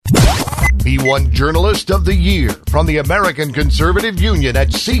He won Journalist of the Year from the American Conservative Union at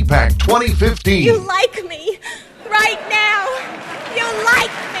CPAC 2015. You like me right now. You like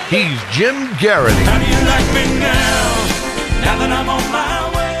me. He's Jim Garrity. How do you like me now that I'm on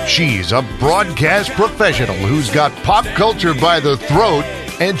my way? She's a broadcast professional who's got pop culture by the throat,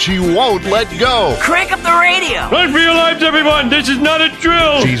 and she won't let go. Crank up the radio. Run for your lives, everyone. This is not a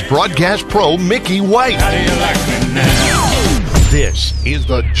drill. She's broadcast pro Mickey White. How do you like me now? This is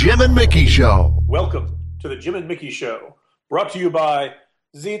the Jim and Mickey Show. Welcome to the Jim and Mickey Show, brought to you by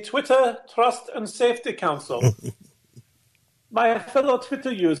the Twitter Trust and Safety Council. My fellow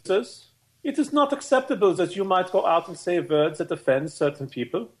Twitter users, it is not acceptable that you might go out and say words that offend certain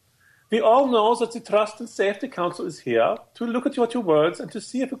people. We all know that the Trust and Safety Council is here to look at your words and to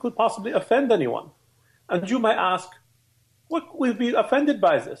see if it could possibly offend anyone. And you may ask, what will be offended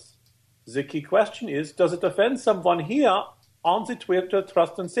by this? The key question is, does it offend someone here on the Twitter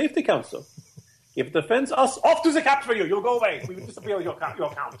Trust and Safety Council? If it offends us, off to the cap for you. You'll go away. We will disappear your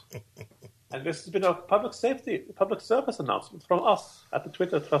account. And this has been a public service announcement from us at the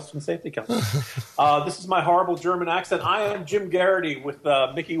Twitter Trust and Safety Council. This is my horrible German accent. I am Jim Garrity with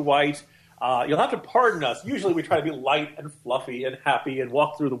Mickey White. You'll have to pardon us. Usually we try to be light and fluffy and happy and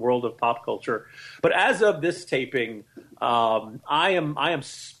walk through the world of pop culture. But as of this taping, I am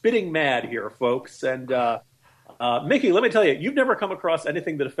spitting mad here, folks. And Mickey, let me tell you, you've never come across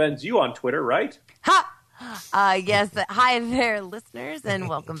anything that offends you on Twitter, right? Ha! Yes. Hi there, listeners, and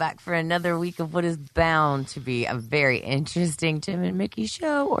welcome back for another week of what is bound to be a very interesting Jim and Mickey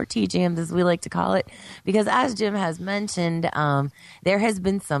show, or TJMs as we like to call it, because as Jim has mentioned, there has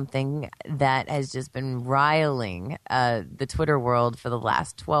been something that has just been riling the Twitter world for the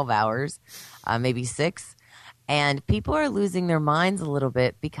last 12 hours, maybe 6. And people are losing their minds a little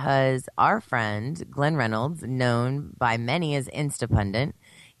bit because our friend, Glenn Reynolds, known by many as Instapundit,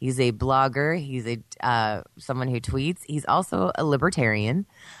 he's a blogger, he's a someone who tweets, he's also a libertarian,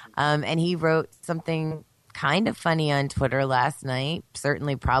 and he wrote something kind of funny on Twitter last night.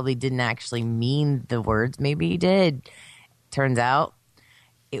 Certainly probably didn't actually mean the words, maybe he did. Turns out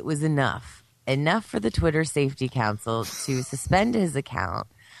it was enough for the Twitter Safety Council to suspend his account.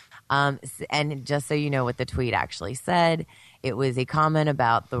 And just so you know what the tweet actually said, it was a comment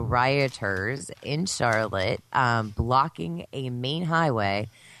about the rioters in Charlotte blocking a main highway,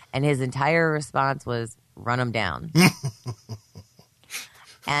 and his entire response was, run them down.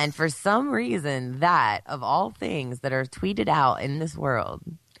 And for some reason, that, of all things that are tweeted out in this world,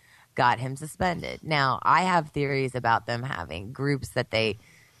 got him suspended. Now, I have theories about them having groups that they,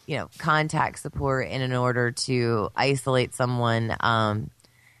 contact support in order to isolate someone,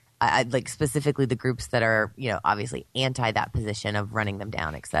 like specifically the groups that are, obviously anti that position of running them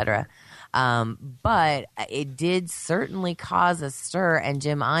down, et cetera. But it did certainly cause a stir. And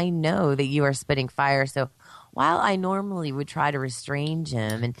Jim, I know that you are spitting fire. So while I normally would try to restrain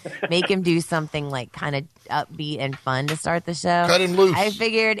Jim and make him do something like kind of upbeat and fun to start the show, cut him loose. I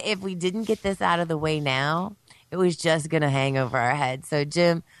figured if we didn't get this out of the way now, it was just going to hang over our heads. So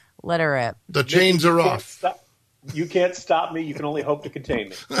Jim, let her rip. The chains are off. You can't stop me. You can only hope to contain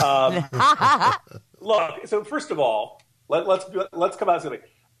me. Look, so first of all, let's come out and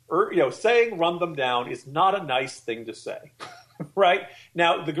say, saying run them down is not a nice thing to say, right?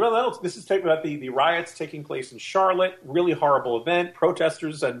 Now, this is talking about the riots taking place in Charlotte, really horrible event.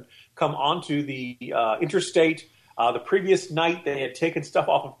 Protesters and come onto the interstate. The previous night, they had taken stuff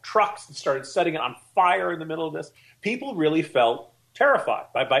off of trucks and started setting it on fire in the middle of this. People really felt terrified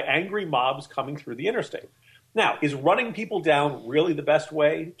by angry mobs coming through the interstate. Now, is running people down really the best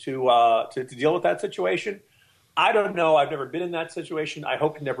way to deal with that situation? I don't know. I've never been in that situation. I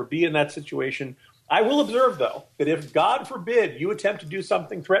hope to never be in that situation. I will observe, though, that if, God forbid, you attempt to do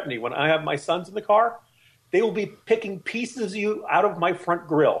something threatening when I have my sons in the car, they will be picking pieces of you out of my front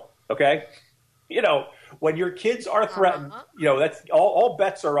grill, okay? When your kids are threatened, that's all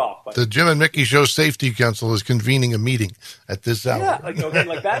bets are off. But the Jim and Mickey Show Safety Council is convening a meeting at this hour.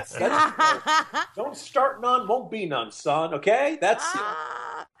 Yeah, that's don't start none, won't be none, son. Okay, that's.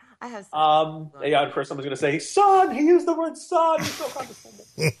 I have. Of course, someone's going to say, "Son." He used the word "son." He's so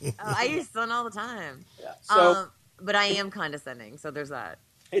condescending. I use "son" all the time. Yeah. So, but I am condescending, so there's that.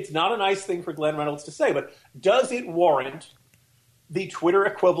 It's not a nice thing for Glenn Reynolds to say, but does it warrant the Twitter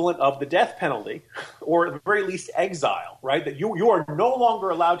equivalent of the death penalty, or at the very least exile, right? That you are no longer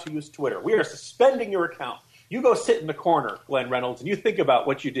allowed to use Twitter. We are suspending your account. You go sit in the corner, Glenn Reynolds, and you think about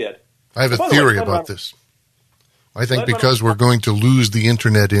what you did. I have a theory about this. I think because we're going to lose the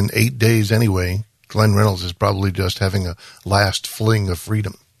internet in 8 days anyway, Glenn Reynolds is probably just having a last fling of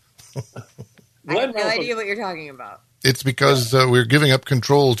freedom. I have no idea what you're talking about. It's because we're giving up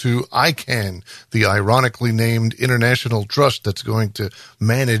control to ICANN, the ironically named international trust that's going to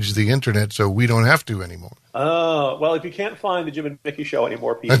manage the internet, so we don't have to anymore. Oh, well, if you can't find the Jim and Mickey Show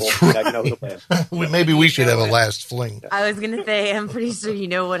anymore, people, That's right. now you know who to blame. Maybe we should have a last fling. I was going to say, I'm pretty sure you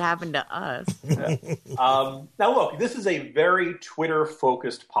know what happened to us. Yeah. Now, look, this is a very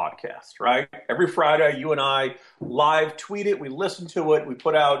Twitter-focused podcast, right? Every Friday, you and I live tweet it, we listen to it, we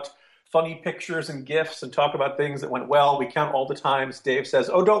put out funny pictures and GIFs and talk about things that went well. We count all the times Dave says,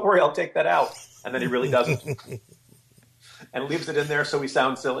 oh, don't worry, I'll take that out. And then he really doesn't. And leaves it in there so we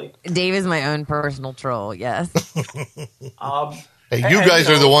sound silly. Dave is my own personal troll, yes. Hey, you guys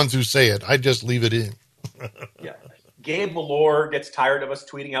are the ones who say it. I just leave it in. Yeah. Gabe Malore gets tired of us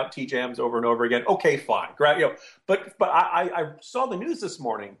tweeting out T-Jams over and over again. Okay, fine. Great. You know, but I saw the news this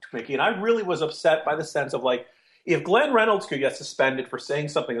morning, Mickey, and I really was upset by the sense of, like, if Glenn Reynolds could get suspended for saying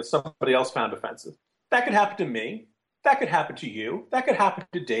something that somebody else found offensive, that could happen to me. That could happen to you. That could happen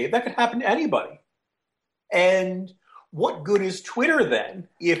to Dave. That could happen to anybody. And what good is Twitter then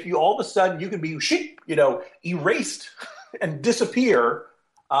if you all of a sudden you can be, erased and disappear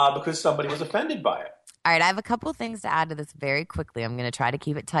because somebody was offended by it? All right, I have a couple things to add to this very quickly. I'm going to try to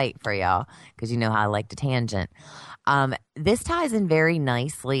keep it tight for y'all because you know how I like to tangent. This ties in very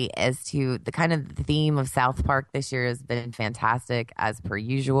nicely as to the kind of theme of South Park this year has been fantastic, as per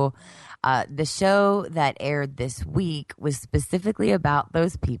usual. The show that aired this week was specifically about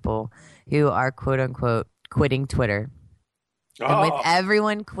those people who are, quote unquote, quitting Twitter. Oh. And with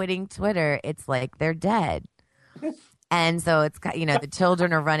everyone quitting Twitter, it's like they're dead. And so it's, the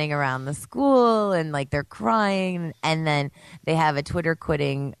children are running around the school and like they're crying. And then they have a Twitter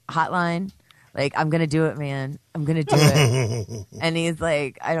quitting hotline. Like, I'm going to do it, man. I'm going to do it. And he's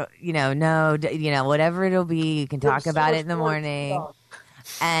like, I don't, no, whatever it'll be, you can talk about it in the morning.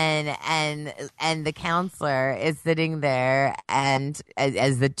 And the counselor is sitting there, and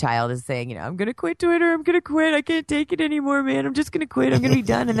as the child is saying, I'm going to quit Twitter. I'm going to quit. I can't take it anymore, man. I'm just going to quit. I'm going to be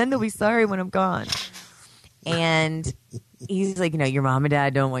done. And then they'll be sorry when I'm gone. And he's like, your mom and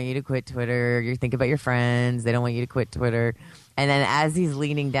dad don't want you to quit Twitter. You think about your friends. They don't want you to quit Twitter. And then as he's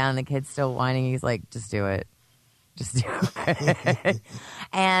leaning down, the kid's still whining. He's like, just do it. Just do it.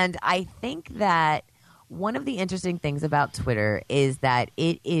 And I think that one of the interesting things about Twitter is that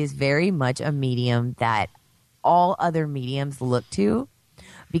it is very much a medium that all other mediums look to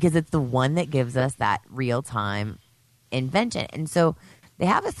because it's the one that gives us that real-time invention. And so they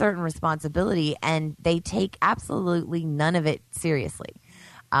have a certain responsibility, and they take absolutely none of it seriously.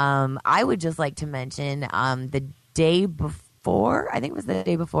 I would just like to mention the day before, I think it was the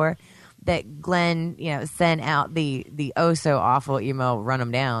day before, that Glenn, sent out the oh so awful email, run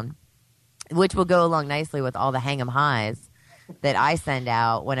them down, which will go along nicely with all the hang 'em highs that I send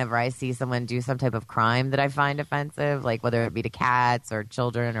out whenever I see someone do some type of crime that I find offensive, like whether it be to cats or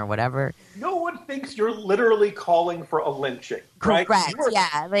children or whatever. No one thinks you're literally calling for a lynching, right? Correct.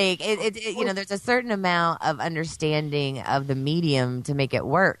 Yeah, like there's a certain amount of understanding of the medium to make it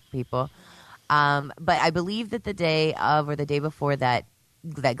work, people. But I believe that the day of or the day before that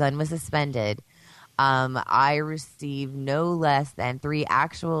Glenn was suspended, I received no less than 3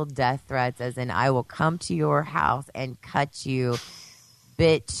 actual death threats, as in I will come to your house and cut you,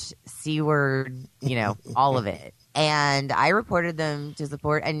 bitch, C-word, all of it. And I reported them to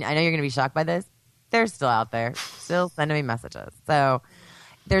support, and I know you're going to be shocked by this. They're still out there, still sending me messages. So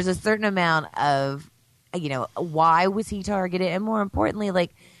there's a certain amount of, why was he targeted? And more importantly,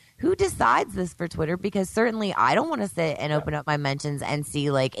 like, who decides this for Twitter? Because certainly I don't want to sit and open up my mentions and see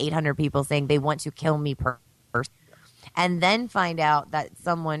like 800 people saying they want to kill me first, and then find out that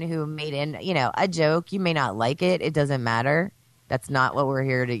someone who made a joke, you may not like it. It doesn't matter. That's not what we're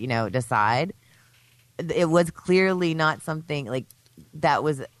here to, decide. It was clearly not something like that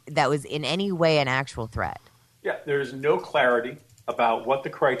was in any way an actual threat. Yeah, there's no clarity about what the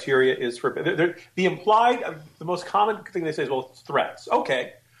criteria is for the most common thing they say is, well, it's threats.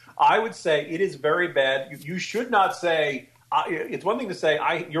 Okay. I would say it is very bad. You should not say, it's one thing to say,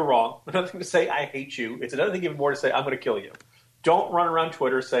 you're wrong. Another thing to say, I hate you. It's another thing even more to say, I'm going to kill you. Don't run around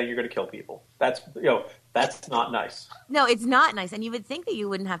Twitter saying you're going to kill people. That's not nice. No, it's not nice. And you would think that you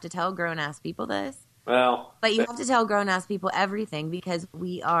wouldn't have to tell grown-ass people this. Well, but you have to tell grown-ass people everything because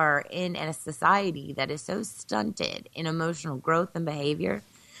we are in a society that is so stunted in emotional growth and behavior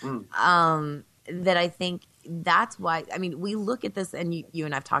that I think that's why, we look at this, and you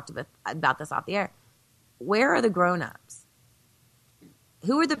and I've talked about this off the air. Where are the grown-ups?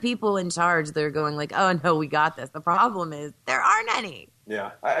 Who are the people in charge that are going like, oh, no, we got this? The problem is there aren't any.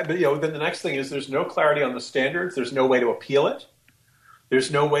 Yeah. But, then the next thing is there's no clarity on the standards. There's no way to appeal it.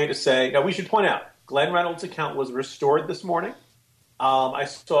 There's no way to say – now, we should point out, Glenn Reynolds' account was restored this morning. I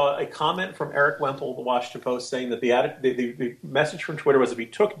saw a comment from Eric Wemple, the Washington Post, saying that the message from Twitter was if he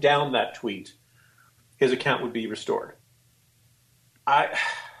took down that tweet, his account would be restored.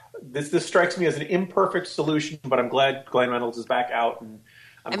 This strikes me as an imperfect solution, but I'm glad Glenn Reynolds is back out. And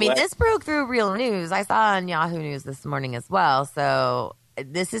this broke through real news. I saw on Yahoo News this morning as well. So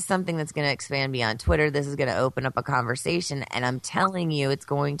this is something that's going to expand beyond Twitter. This is going to open up a conversation, and I'm telling you, it's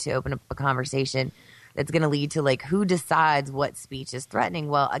going to open up a conversation that's going to lead to, like, who decides what speech is threatening.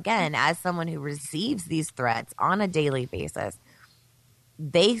 Well, again, as someone who receives these threats on a daily basis,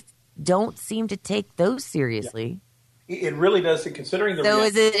 they don't seem to take those seriously. Yeah. It really does, considering the... So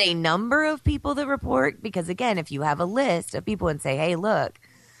is it a number of people that report? Because, again, if you have a list of people and say, hey, look,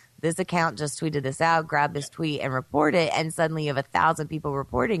 this account just tweeted this out, grab this tweet and report it, and suddenly you have 1,000 people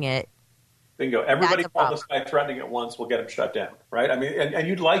reporting it. Bingo. Everybody call this guy threatening it once, we'll get him shut down, right? I mean, and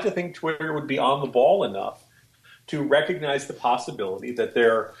you'd like to think Twitter would be on the ball enough to recognize the possibility that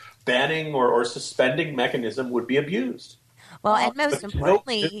their banning or suspending mechanism would be abused. Well, and most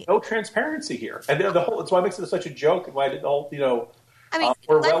importantly... There's no transparency here. And that's why it makes it such a joke, and why the whole,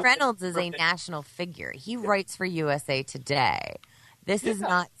 Glenn Reynolds is a national figure. He writes for USA Today. This is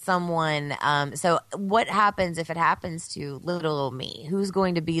not someone... so what happens if it happens to little old me? Who's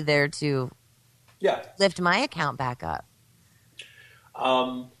going to be there to... lift my account back up?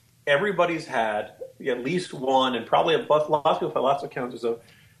 Everybody's had at least one, and probably lots of people have lots of accounts of,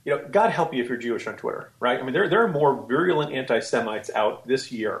 God help you if you're Jewish on Twitter, right? I mean, there are more virulent anti-Semites out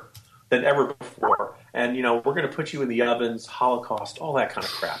this year than ever before. And, we're going to put you in the ovens, Holocaust, all that kind of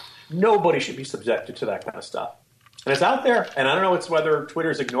crap. Nobody should be subjected to that kind of stuff. And it's out there. And I don't know whether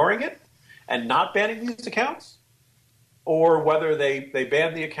Twitter's ignoring it and not banning these accounts, or whether they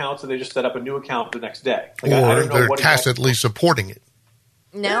ban the accounts and they just set up a new account the next day. Like, I don't know they're tacitly supporting it.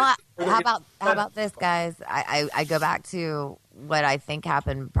 No, how about this, guys? I go back to what I think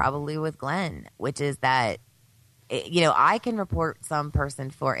happened probably with Glenn, which is that, I can report some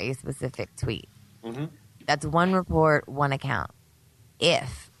person for a specific tweet. Mm-hmm. That's one report, one account.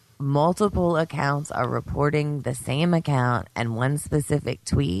 If multiple accounts are reporting the same account and one specific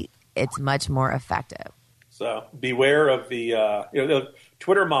tweet, it's much more effective. So beware of the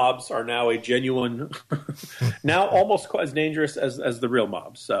Twitter mobs are now a genuine, now almost as dangerous as the real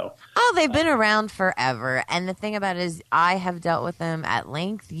mobs. So they've been around forever. And the thing about it is I have dealt with them at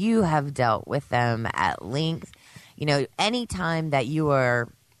length. You have dealt with them at length. Anytime that you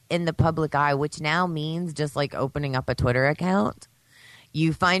are in the public eye, which now means just like opening up a Twitter account,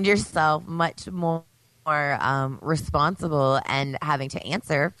 you find yourself much more responsible and having to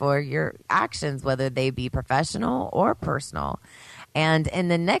answer for your actions, whether they be professional or personal. And in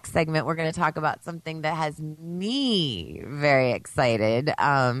the next segment, we're going to talk about something that has me very excited.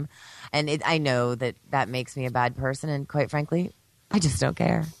 I know that makes me a bad person, and quite frankly, I just don't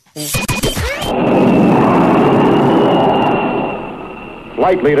care.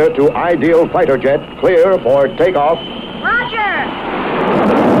 Flight leader to ideal fighter jet, clear for takeoff. Roger!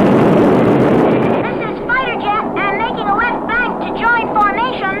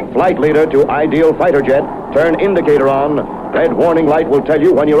 Flight leader to ideal fighter jet, turn indicator on. Red warning light will tell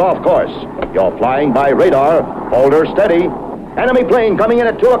you when you're off course. You're flying by radar. Hold her steady. Enemy plane coming in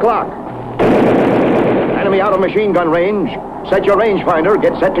at 2 o'clock. Enemy out of machine gun range. Set your rangefinder.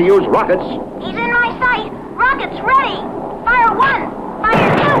 Get set to use rockets. He's in my sight. Rockets ready. Fire 1.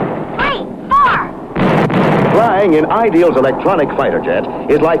 Fire 2. 3. 4. Flying in Ideal's electronic fighter jet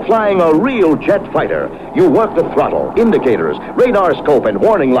is like flying a real jet fighter. You work the throttle, indicators, radar scope, and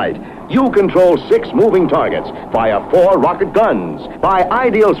warning light. You control 6 moving targets via 4 rocket guns. Buy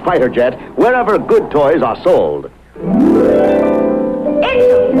Ideal's fighter jet wherever good toys are sold.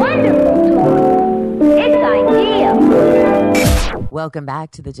 It's a wonderful toy. It's Ideal. Welcome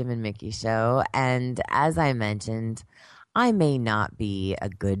back to the Jim and Mickey Show. And as I mentioned, I may not be a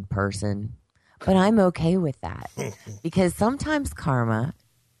good person, but I'm okay with that because sometimes karma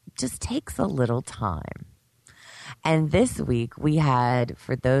just takes a little time. And this week we had,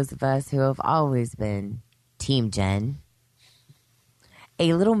 for those of us who have always been Team Jen,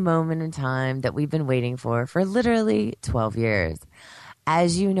 a little moment in time that we've been waiting for literally 12 years.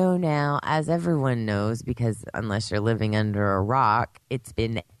 As you know now, as everyone knows, because unless you're living under a rock, it's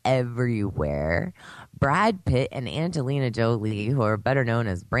been everywhere. Brad Pitt and Angelina Jolie, who are better known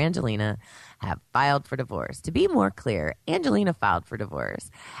as Brangelina, have filed for divorce. To be more clear, Angelina filed for divorce.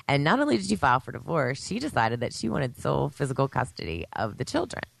 And not only did she file for divorce, she decided that she wanted sole physical custody of the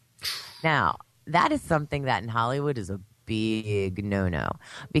children. Now, that is something that in Hollywood is a big no-no,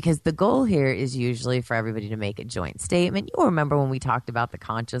 because the goal here is usually for everybody to make a joint statement. You'll remember when we talked about the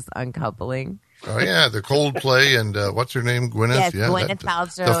conscious uncoupling. Oh yeah, the Coldplay and what's her name, Gwyneth? Yes, Yeah, Gwyneth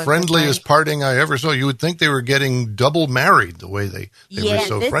Paltrow. the and friendliest parting I ever saw. You would think they were getting double married the way they were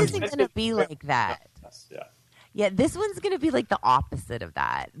so this friendly. isn't going to be like that. Yeah. Yeah, this one's going to be like the opposite of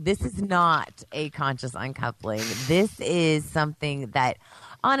that. This is not a conscious uncoupling. This is something that,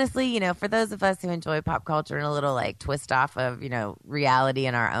 honestly, you know, for those of us who enjoy pop culture and a little like twist off of, you know, reality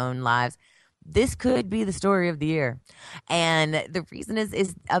in our own lives, this could be the story of the year. And the reason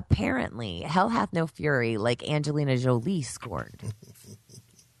is apparently Hell Hath No Fury, like Angelina Jolie scored.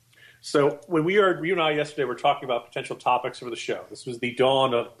 So when you and I yesterday were talking about potential topics for the show, this was the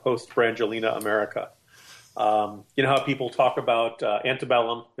dawn of post-Brangelina America. You know how people talk about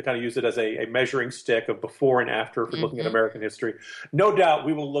antebellum? They kind of use it as a measuring stick of before and after for looking at American history. No doubt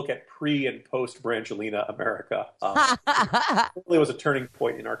we will look at pre- and post-Brangelina America. It was a turning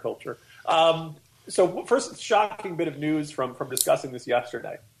point in our culture. So first, shocking bit of news from discussing this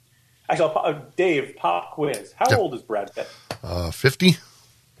yesterday. Actually, Dave, pop quiz. How old is Brad Pitt? 50.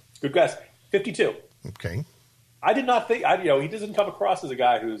 Good guess. 52. Okay. I did not think. He doesn't come across as a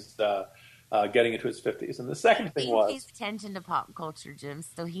guy who's getting into his 50s. And the second thing was... He pays attention to pop culture, Jim,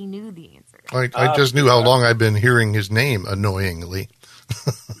 so he knew the answer. I just knew how long I've been hearing his name, annoyingly.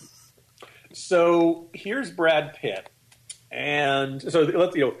 So here's Brad Pitt. And so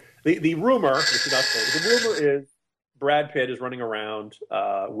let's, the rumor, which is not the rumor is Brad Pitt is running around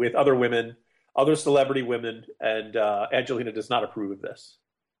with other women, other celebrity women, and Angelina does not approve of this.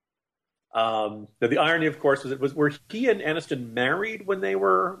 The irony, of course, were he and Aniston married when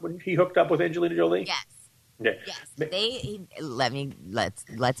he hooked up with Angelina Jolie? Yes. Yeah. Yes.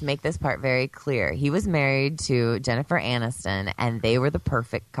 Let's make this part very clear. He was married to Jennifer Aniston, and they were the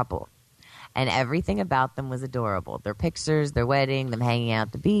perfect couple. And everything about them was adorable. Their pictures, their wedding, them hanging out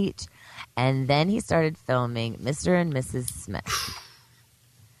at the beach. And then he started filming Mr. and Mrs. Smith.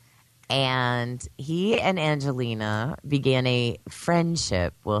 And he and Angelina began a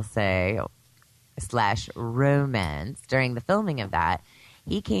friendship, we'll say, / romance during the filming of that.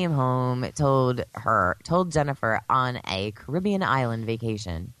 He came home, told Jennifer on a Caribbean island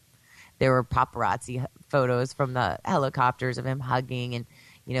vacation. There were paparazzi photos from the helicopters of him hugging, and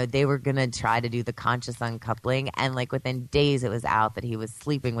they were going to try to do the conscious uncoupling. And like within days, it was out that he was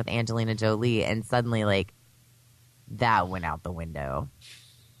sleeping with Angelina Jolie, and suddenly like that went out the window.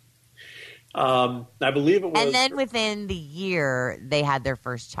 I believe it was. And then within the year, they had their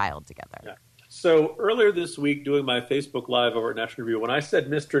first child together. Yeah. So earlier this week, doing my Facebook Live over at National Review, when I said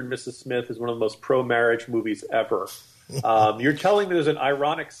Mr. and Mrs. Smith is one of the most pro-marriage movies ever, you're telling me there's an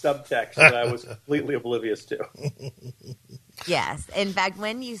ironic subtext that I was completely oblivious to. Yes. In fact,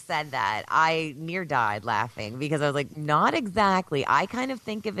 when you said that, I near died laughing because I was like, not exactly. I kind of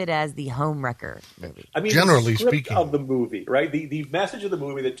think of it as the homewrecker movie. I mean, generally the script speaking of the movie, right? The message of the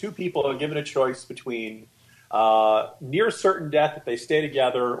movie that two people are given a choice between near certain death if they stay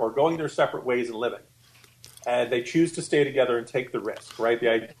together or going their separate ways and living. And they choose to stay together and take the risk, right? The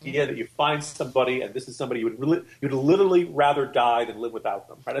idea that you find somebody and this is somebody you'd literally rather die than live without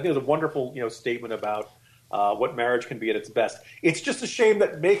them, right? I think it was a wonderful, statement about what marriage can be at its best. It's just a shame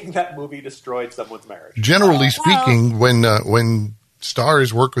that making that movie destroyed someone's marriage. Generally speaking, when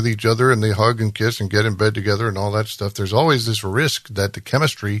stars work with each other and they hug and kiss and get in bed together and all that stuff, there's always this risk that the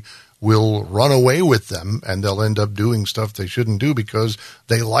chemistry will run away with them and they'll end up doing stuff they shouldn't do because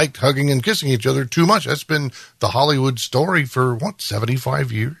they liked hugging and kissing each other too much. That's been the Hollywood story for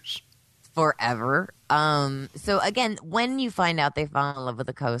 75 years? Forever. So again, when you find out they fall in love with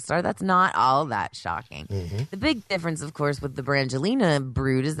a co-star, that's not all that shocking. Mm-hmm. The big difference, of course, with the Brangelina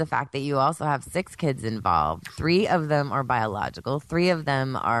brood is the fact that you also have 6 kids involved. 3 of them are biological. 3 of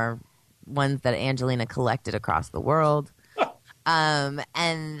them are ones that Angelina collected across the world. And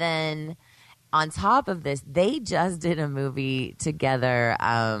then on top of this, they just did a movie together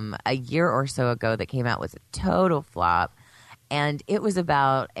a year or so ago that came out was a total flop. And it was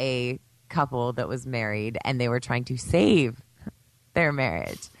about a couple that was married and they were trying to save their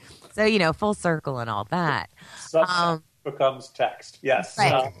marriage. So, full circle and all that. Subtext becomes text. Yes.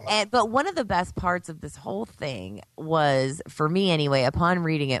 Right. But one of the best parts of this whole thing was, for me anyway, upon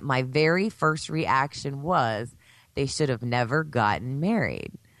reading it, my very first reaction was they should have never gotten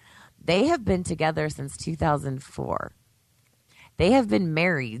married. They have been together since 2004. They have been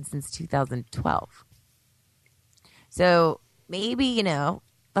married since 2012. So maybe,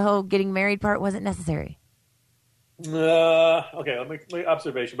 the whole getting married part wasn't necessary. Okay, let me make an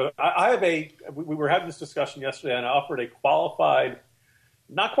observation. But we were having this discussion yesterday, and I offered a qualified,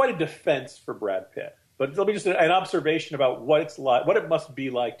 not quite a defense for Brad Pitt, but let me just an observation about what it's like, what it must be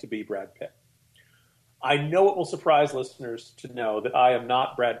like to be Brad Pitt. I know it will surprise listeners to know that I am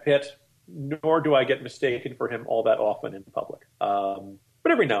not Brad Pitt, nor do I get mistaken for him all that often in public.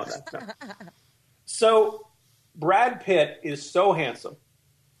 But every now and then. No. So Brad Pitt is so handsome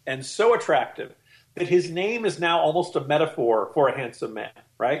and so attractive that his name is now almost a metaphor for a handsome man,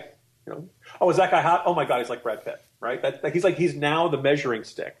 right? You know, oh, is that guy hot? Oh my God, he's like Brad Pitt, right? He's now the measuring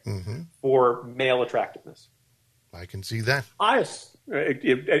stick for male attractiveness. I can see that.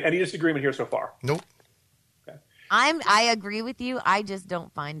 Any disagreement here so far? Nope. Okay. I agree with you. I just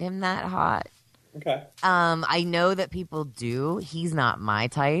don't find him that hot. Okay. I know that people do. He's not my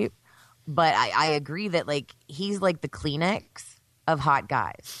type, but I agree that like he's like the Kleenex of hot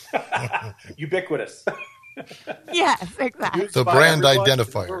guys. Ubiquitous. Yes, exactly. The brand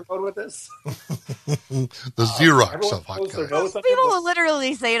identifier. With this? The Xerox of hot guys. People will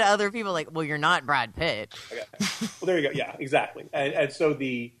literally say to other people like, well, you're not Brad Pitt. Okay. Well, there you go. Yeah, exactly. And so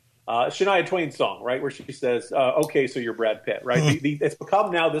the Shania Twain song, right, where she says, okay, so you're Brad Pitt, right? It's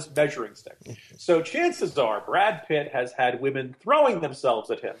become now this measuring stick. So chances are Brad Pitt has had women throwing themselves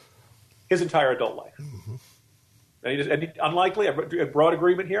at him his entire adult life. Any unlikely? A broad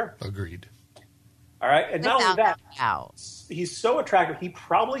agreement here? Agreed. All right. And not only that, he's so attractive, he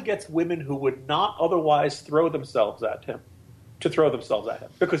probably gets women who would not otherwise throw themselves at him to throw themselves at him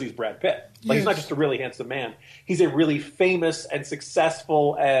because he's Brad Pitt. Like, he's not just a really handsome man. He's a really famous and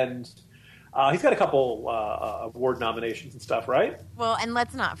successful, and he's got a couple award nominations and stuff, right? Well, and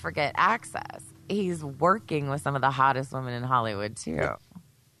let's not forget Access. He's working with some of the hottest women in Hollywood, too.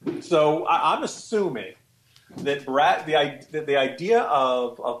 So I'm assuming that the idea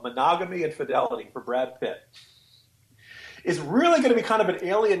of monogamy and fidelity for Brad Pitt is really going to be kind of an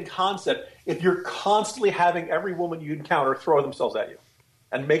alien concept if you're constantly having every woman you encounter throw themselves at you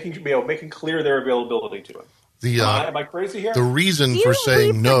and making clear their availability to him. Am I crazy here? The reason for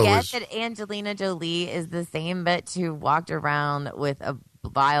saying no is that Angelina Jolie is the same bitch who walked around with a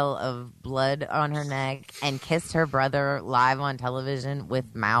vial of blood on her neck and kissed her brother live on television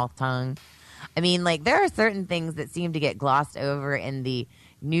with mouth tongue. I mean, like, there are certain things that seem to get glossed over in the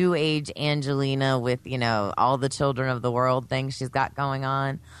new age Angelina with, you know, all the children of the world things she's got going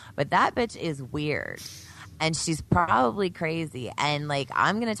on. But that bitch is weird. And she's probably crazy. And, like,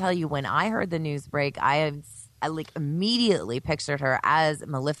 I'm going to tell you, when I heard the news break, I immediately pictured her as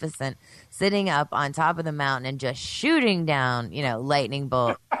Maleficent sitting up on top of the mountain and just shooting down, you know, lightning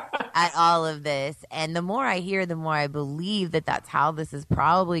bolt at all of this. And the more I hear, the more I believe that that's how this is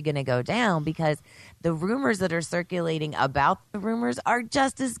probably going to go down, because the rumors that are circulating about the rumors are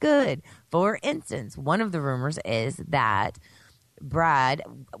just as good. For instance, one of the rumors is that Brad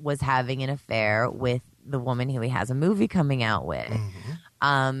was having an affair with the woman who he has a movie coming out with.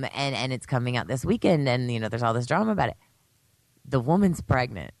 And it's coming out this weekend, and, you know, there's all this drama about it. The woman's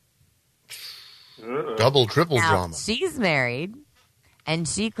pregnant. Double, triple drama. She's married, and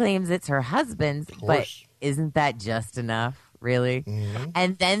she claims it's her husband's, but isn't that just enough, really?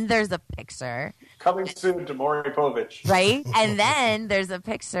 And then there's a picture. Coming soon to Maury Povich. Right? And then there's a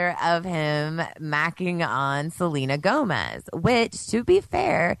picture of him macking on Selena Gomez, which, to be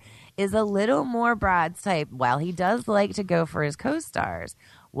fair, is a little more Brad's type. While he does like to go for his co-stars,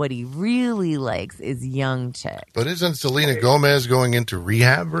 what he really likes is young chicks. But isn't Selena Gomez going into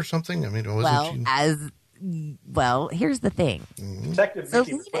rehab or something? I mean, here's the thing. Detective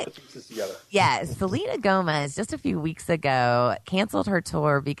Mickey put the pieces together. Yeah, Selena Gomez just a few weeks ago canceled her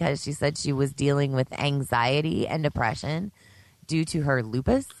tour because she said she was dealing with anxiety and depression due to her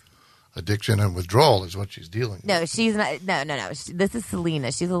lupus. Addiction and withdrawal is what she's dealing with. No, she's not. No. This is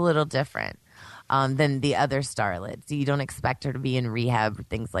Selena. She's a little different than the other starlets. You don't expect her to be in rehab,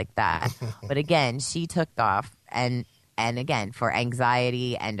 things like that. But again, she took off and again for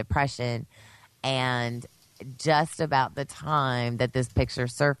anxiety and depression. And just about the time that this picture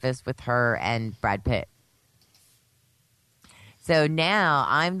surfaced with her and Brad Pitt. So now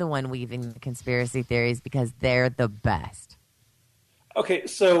I'm the one weaving the conspiracy theories because they're the best. Okay,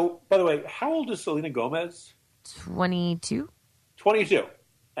 so, by the way, how old is Selena Gomez? 22. 22.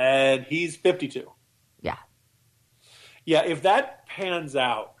 And he's 52. Yeah. Yeah, if that pans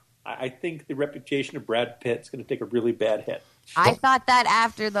out, I think the reputation of Brad Pitt is going to take a really bad hit. I thought that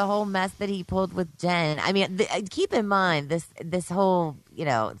after the whole mess that he pulled with Jen. I mean, keep in mind this whole, you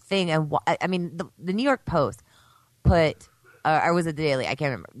know, thing. And I mean, the New York Post put, or was it the Daily? I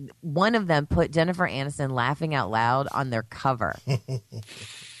can't remember. One of them put Jennifer Aniston laughing out loud on their cover.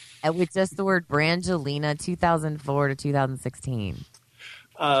 And with just the word Brangelina 2004 to 2016.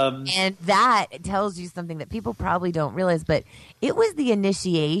 And that tells you something that people probably don't realize, but it was the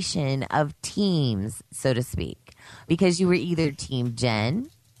initiation of teams, so to speak, because you were either Team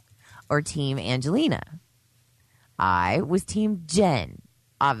Jen or Team Angelina. I was Team Jen,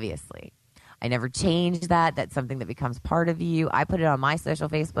 obviously. I never changed that. That's something that becomes part of you. I put it on my social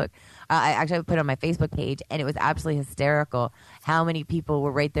Facebook. I put it on my Facebook page, and it was absolutely hysterical how many people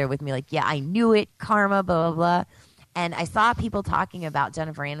were right there with me like, yeah, I knew it, karma, blah, blah, blah. And I saw people talking about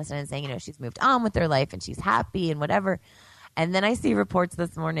Jennifer Aniston and saying, she's moved on with her life and she's happy and whatever. And then I see reports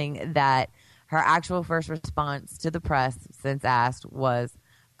this morning that her actual first response to the press, since asked, was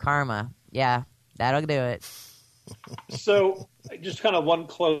karma. Yeah, that'll do it. So, just kind of one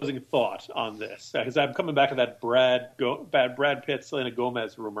closing thought on this, because I'm coming back to that Brad Pitt, Selena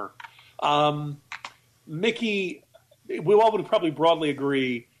Gomez rumor. Mickey, we all would probably broadly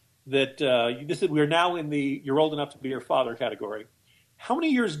agree that we are now in the "you're old enough to be your father" category. How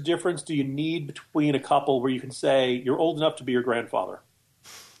many years difference do you need between a couple where you can say you're old enough to be your grandfather?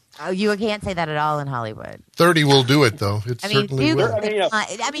 Oh, you can't say that at all in Hollywood. 30 will do it, though. It certainly will.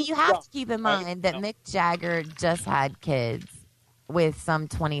 You have to keep in mind that Mick Jagger just had kids with some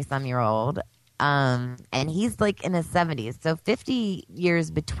 20-some-year-old, and he's like in his 70s. So 50 years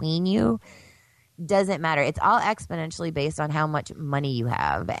between you doesn't matter. It's all exponentially based on how much money you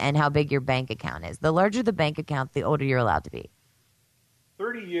have and how big your bank account is. The larger the bank account, the older you're allowed to be.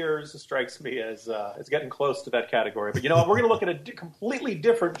 30 years strikes me as getting close to that category. But, we're going to look at a completely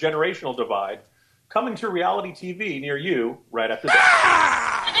different generational divide coming to reality TV near you right after this.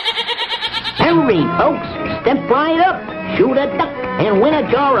 Hurry, folks. Step right up, shoot a duck, and win a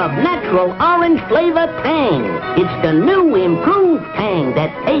jar of natural orange flavor Tang. It's the new improved Tang that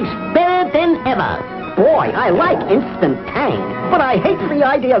tastes better than ever. Boy, I like instant Tang, but I hate the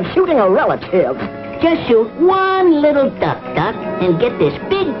idea of shooting a relative. Just shoot one little duck, and get this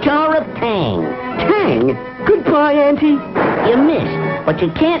big jar of Tang. Tang? Goodbye, Auntie. You missed, but you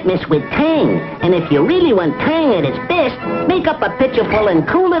can't miss with Tang. And if you really want Tang at its best, make up a pitcher full and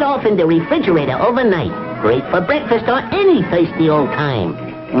cool it off in the refrigerator overnight. Great for breakfast or any thirsty old time.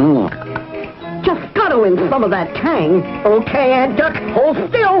 Just guzzle in some of that Tang. Okay, Aunt Duck, hold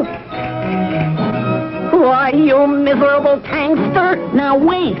still. Why, you miserable Tangster. Now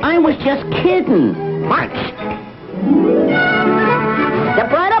wait, I was just kidding. March.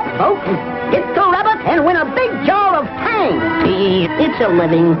 Step right up, folks. Get the rabbit and win a big jar of Tang. It's a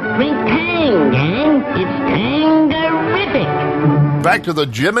living drink Tang, gang. It's Tang-terrific. Back to the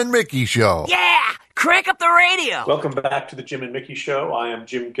Jim and Mickey Show. Yeah! Crank up the radio. Welcome back to the Jim and Mickey Show. I am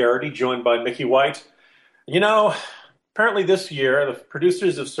Jim Garrity, joined by Mickey White. Apparently this year, the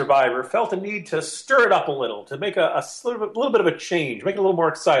producers of Survivor felt a need to stir it up a little, to make a little bit of a change, make it a little more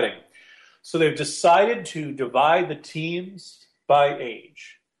exciting. So they've decided to divide the teams by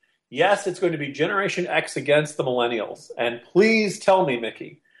age. Yes, it's going to be Generation X against the Millennials. And please tell me,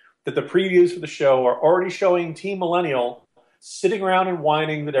 Mickey, that the previews for the show are already showing Team Millennial sitting around and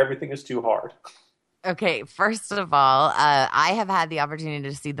whining that everything is too hard. Okay, first of all, I have had the opportunity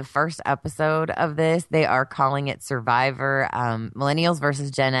to see the first episode of this. They are calling it Survivor, Millennials versus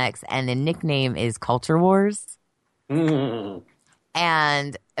Gen X, and the nickname is Culture Wars.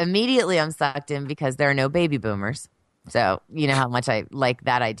 And immediately I'm sucked in because there are no baby boomers. So you know how much I like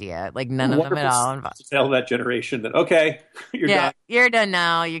that idea. Like none of them at all involved. To tell that generation that, okay, you're done. You're done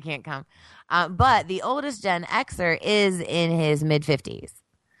now. You can't come. But the oldest Gen Xer is in his mid-50s.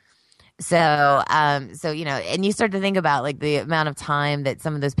 So, and you start to think about like the amount of time that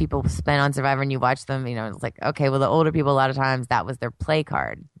some of those people spend on Survivor and you watch them, it's like, okay, well, the older people, a lot of times that was their play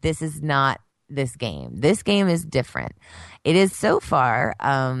card. This is not this game. This game is different. It is so far,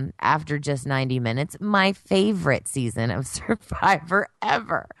 after just 90 minutes, my favorite season of Survivor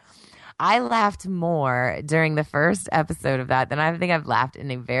ever. I laughed more during the first episode of that than I think I've laughed in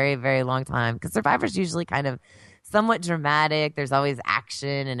a very, very long time because Survivor's usually kind of somewhat dramatic. There's always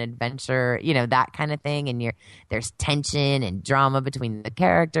action and adventure, that kind of thing. And there's tension and drama between the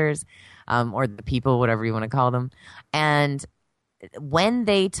characters, or the people, whatever you want to call them. And when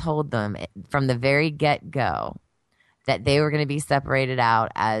they told them from the very get-go that they were going to be separated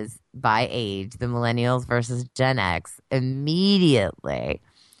out as by age, the Millennials versus Gen X, immediately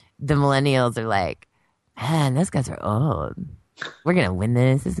the Millennials are like, man, those guys are old. We're going to win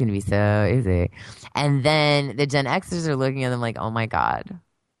this. This is going to be so easy. And then the Gen Xers are looking at them like, oh my God,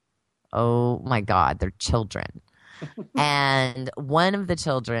 they're children. And one of the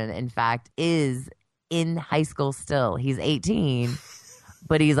children, in fact, is in high school still. He's 18,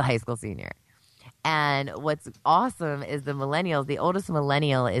 but he's a high school senior. And what's awesome is the Millennials, the oldest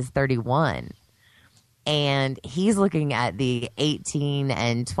Millennial is 31. And he's looking at the 18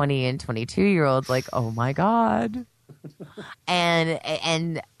 and 20 and 22-year-olds like, oh my God.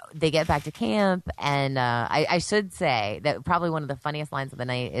 And they get back to camp, and I should say that probably one of the funniest lines of the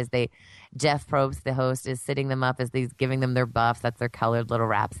night is Jeff Probst, the host, is sitting them up as he's giving them their buffs. That's their colored little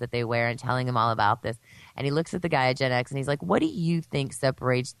wraps that they wear, and telling them all about this. And he looks at the guy at Gen X, and he's like, what do you think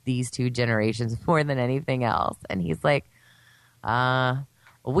separates these two generations more than anything else? And he's like, well,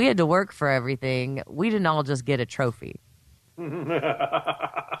 we had to work for everything. We didn't all just get a trophy. And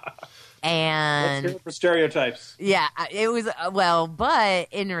let's hear it for stereotypes. Yeah, it was but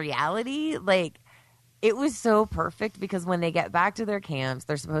in reality, like, it was so perfect because when they get back to their camps,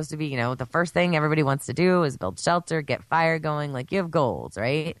 they're supposed to be, the first thing everybody wants to do is build shelter, get fire going. Like, you have goals,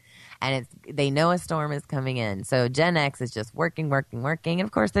 right? And they know a storm is coming in. So Gen X is just working. And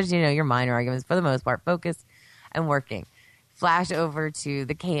of course, there's, your minor arguments, for the most part, focus and working. Flash over to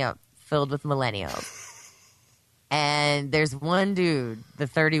the camp filled with millennials. And there's one dude, the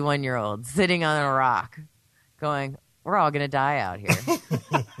 31-year-old, sitting on a rock going, we're all going to die out here.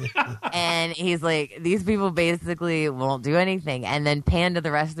 And he's like, these people basically won't do anything. And then pan to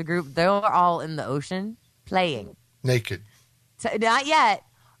the rest of the group. They're all in the ocean playing. Naked. So, not yet.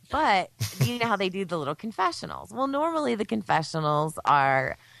 But you know how they do the little confessionals. Well, normally the confessionals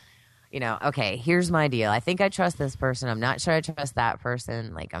are, okay, here's my deal. I think I trust this person. I'm not sure I trust that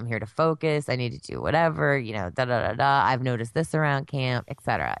person. Like, I'm here to focus. I need to do whatever, da-da-da-da. I've noticed this around camp,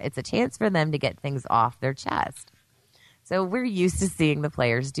 etc. It's a chance for them to get things off their chest. So we're used to seeing the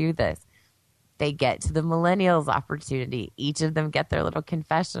players do this. They get to the millennials opportunity. Each of them get their little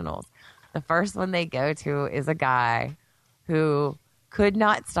confessionals. The first one they go to is a guy who could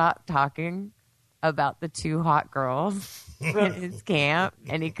not stop talking about the two hot girls in his camp,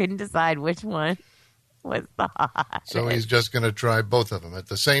 and he couldn't decide which one was the hot. So he's just going to try both of them at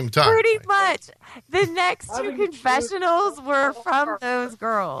the same time. Pretty much. The next two confessionals were from those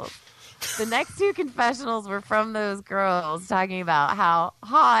girls. The next two confessionals were from those girls talking about how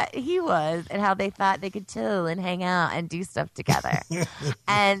hot he was and how they thought they could chill and hang out and do stuff together.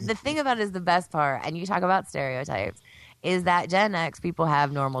 And the thing about it is the best part, and you talk about stereotypes, is that Gen X people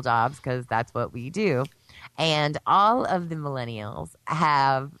have normal jobs because that's what we do. And all of the millennials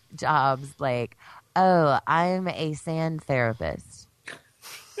have jobs like, oh, I'm a sand therapist.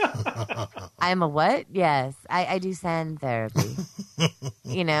 I'm a what? Yes, I do sand therapy.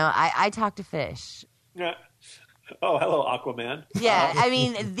 I talk to fish. Yeah. Oh, hello, Aquaman. Yeah, I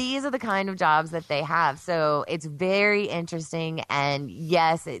mean, these are the kind of jobs that they have. So it's very interesting. And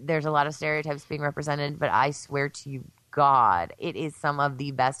yes, there's a lot of stereotypes being represented, but I swear to you, God, it is some of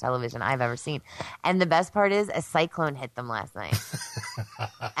the best television I've ever seen. And the best part is a cyclone hit them last night.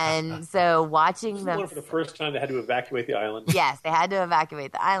 And so watching them... For the first time, they had to evacuate the island. Yes, they had to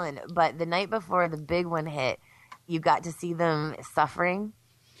evacuate the island. But the night before the big one hit, you got to see them suffering.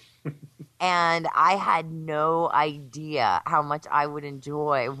 And I had no idea how much I would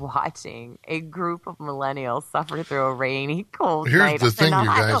enjoy watching a group of millennials suffer through a rainy, cold night. Here's the thing, you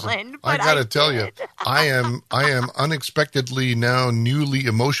guys. Island, I got to tell you, I am unexpectedly now newly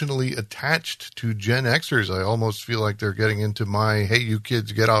emotionally attached to Gen Xers. I almost feel like they're getting into my "Hey, you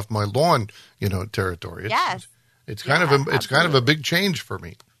kids, get off my lawn," territory. It's kind of a big change for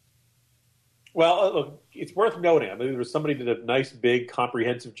me. Well, look, it's worth noting. I mean, there was somebody did a nice, big,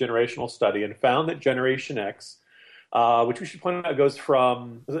 comprehensive generational study and found that Generation X, which we should point out goes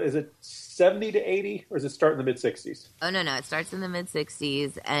from, is it 70 to 80, or does it start in the mid-60s? Oh, no. It starts in the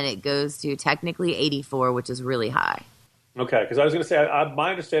mid-60s, and it goes to technically 84, which is really high. Okay, because I was going to say,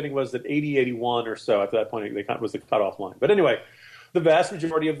 my understanding was that 80, 81 or so, at that point, was the cutoff line. But anyway, the vast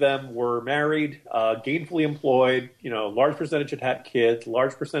majority of them were married, gainfully employed, large percentage had had kids,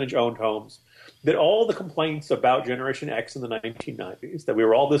 large percentage owned homes. That all the complaints about Generation X in the 1990s, that we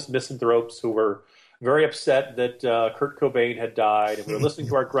were all this misanthropes who were very upset that Kurt Cobain had died, and we were listening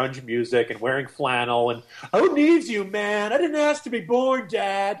to our grunge music and wearing flannel, and who needs you, man? I didn't ask to be born,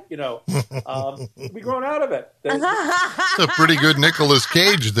 Dad. We've grown out of it. That's a pretty good Nicolas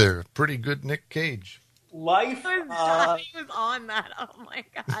Cage there. Pretty good Nick Cage. Life. He was on that. Oh my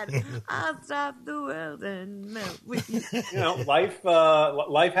God! I'll stop the world and melt with you.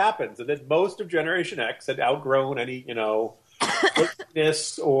 Life happens, and that most of Generation X had outgrown any,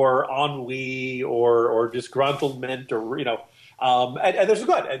 weakness or ennui or disgruntlement or and there's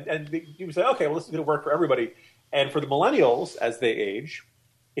good. And you say, okay, well, this is going to work for everybody. And for the millennials, as they age,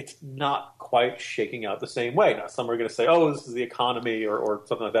 it's not quite shaking out the same way. Now, some are going to say, oh, this is the economy or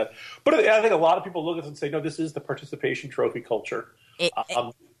something like that. But I think a lot of people look at it and say, no, this is the participation trophy culture.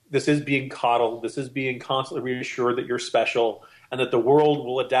 This is being coddled. This is being constantly reassured that you're special and that the world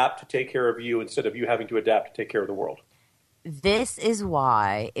will adapt to take care of you instead of you having to adapt to take care of the world. This is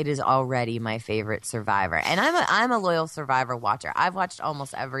why it is already my favorite Survivor. And I'm a loyal Survivor watcher. I've watched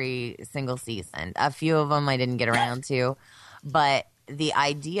almost every single season. A few of them I didn't get around to. But the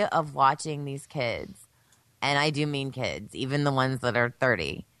idea of watching these kids, and I do mean kids, even the ones that are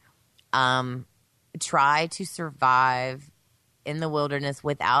 30, try to survive in the wilderness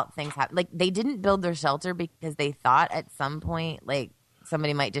without things happening. Like, they didn't build their shelter because they thought at some point, like,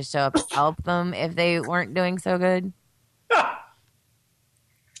 somebody might just show up and help them if they weren't doing so good.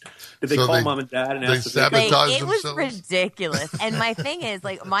 Did they call mom and dad and ask if like, it was ridiculous. And my thing is,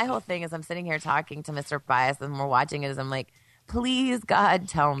 like, my whole thing is I'm sitting here talking to Mr. Bias and we're watching it as I'm like, please, God,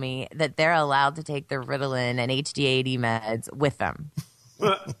 tell me that they're allowed to take their Ritalin and HDAD meds with them.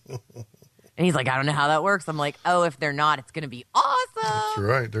 And he's like, I don't know how that works. I'm like, oh, if they're not, it's going to be awesome. That's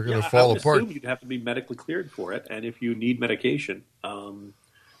right. They're going to fall apart. I would assume you'd have to be medically cleared for it. And if you need medication,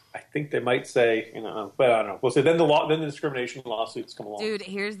 I think they might say, but I don't know. We'll say then the discrimination lawsuits come along. Dude,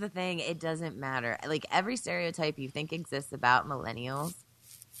 here's the thing. It doesn't matter. Like, every stereotype you think exists about millennials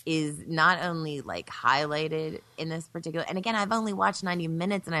is not only, like, highlighted in this particular – and, again, I've only watched 90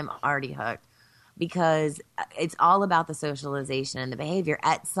 minutes and I'm already hooked because it's all about the socialization and the behavior.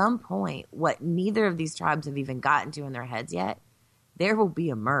 At some point, what neither of these tribes have even gotten to in their heads yet, there will be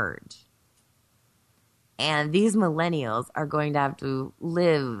a merge. And these millennials are going to have to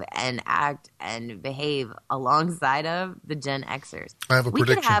live and act and behave alongside of the Gen Xers. I have a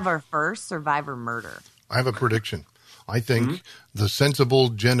prediction. We could have our first Survivor murder. I have a prediction. I think the sensible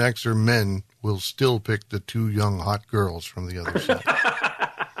Gen Xer men will still pick the two young hot girls from the other side.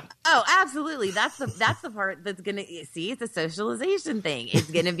 Oh, absolutely. That's the part that's going to see. It's a socialization thing.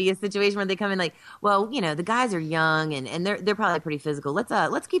 It's going to be a situation where they come in like, well, the guys are young and they're probably pretty physical.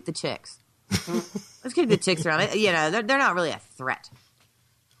 Let's keep the chicks. Let's keep the chicks around. They're not really a threat.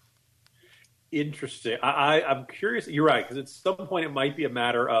 Interesting. I'm curious. You're right, because at some point it might be a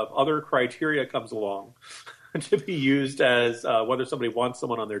matter of other criteria comes along to be used as whether somebody wants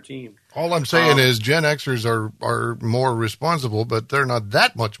someone on their team. All I'm saying is Gen Xers are more responsible, but they're not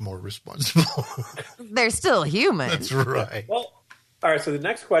that much more responsible. They're still human. That's right. Well, all right. So the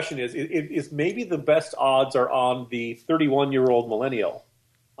next question is maybe the best odds are on the 31-year-old millennial.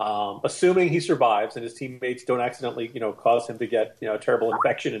 Assuming he survives and his teammates don't accidentally, cause him to get, a terrible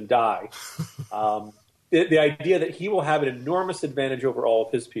infection and die. The idea that he will have an enormous advantage over all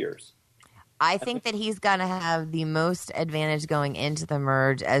of his peers. I think that he's going to have the most advantage going into the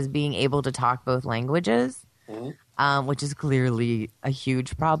merge as being able to talk both languages, which is clearly a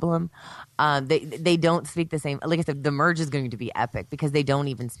huge problem. They don't speak the same. Like I said, the merge is going to be epic because they don't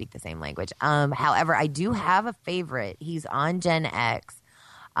even speak the same language. However, I do have a favorite. He's on Gen X.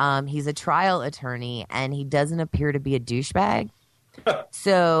 He's a trial attorney, and he doesn't appear to be a douchebag.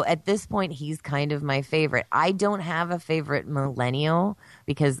 So at this point, he's kind of my favorite. I don't have a favorite millennial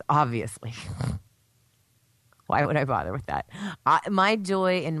because obviously, why would I bother with that? My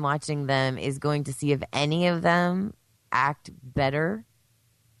joy in watching them is going to see if any of them act better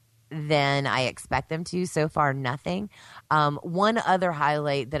than I expect them to. So far, nothing. One other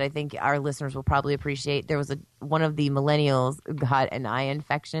highlight that I think our listeners will probably appreciate, there was one of the millennials got an eye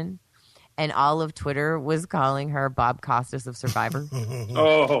infection, and all of Twitter was calling her Bob Costas of Survivor.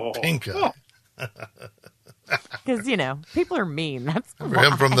 Oh, pink eye. Because, people are mean. That's for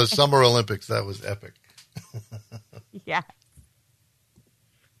him from the Summer Olympics. That was epic. Yeah.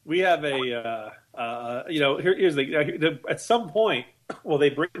 We have here's at some point, will they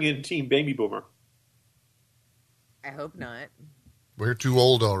bring in Team Baby Boomer? I hope not. We're too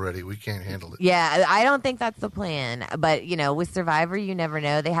old already. We can't handle it. Yeah, I don't think that's the plan. But, with Survivor, you never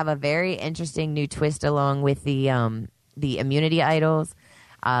know. They have a very interesting new twist along with the immunity idols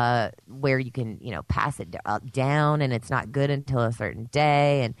where you can, pass it down and it's not good until a certain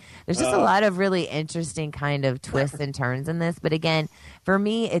day. And there's just a lot of really interesting kind of twists and turns in this. But again, for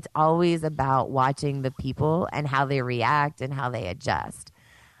me, it's always about watching the people and how they react and how they adjust.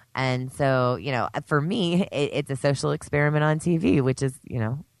 And so, for me, it's a social experiment on TV, which is,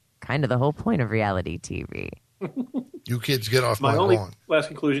 kind of the whole point of reality TV. You kids get off my only lawn. Last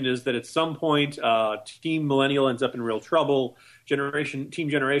conclusion is that at some point, Team Millennial ends up in real trouble. Team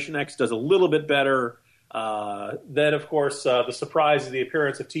Generation X does a little bit better. Then, of course, the surprise is the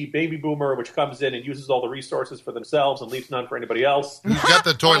appearance of Team Baby Boomer, which comes in and uses all the resources for themselves and leaves none for anybody else. You got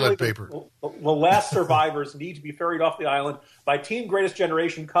the toilet paper. The last survivors need to be ferried off the island by Team Greatest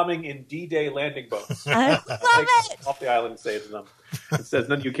Generation coming in D-Day landing boats. I love it. Off the island and saves them. It says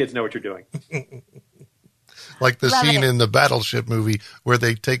none of you kids know what you're doing. Like the Love scene it. in the Battleship movie where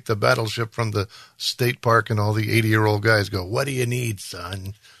they take the battleship from the state park and all the 80-year-old guys go, "What do you need,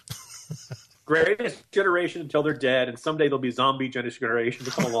 son?" greatest generation until they're dead, and someday there'll be zombie generation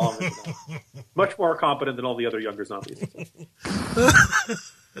to come along. And, much more competent than all the other younger zombies.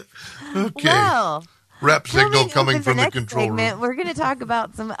 Okay. Well, Rap signal coming in from the next control segment, room. we're going to talk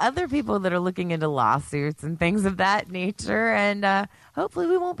about some other people that are looking into lawsuits and things of that nature, and hopefully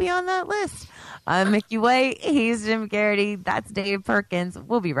we won't be on that list. I'm Mickey White. He's Jim Garrity. That's Dave Perkins.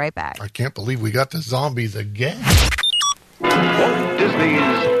 We'll be right back. I can't believe we got the zombies again. Walt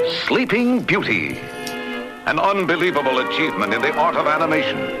Disney's Sleeping Beauty. An unbelievable achievement in the art of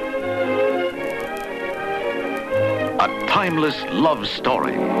animation. A timeless love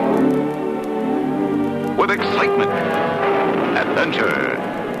story. With excitement, adventure,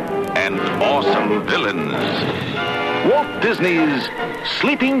 and awesome villains. Walt Disney's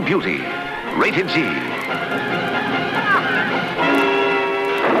Sleeping Beauty. Rated G.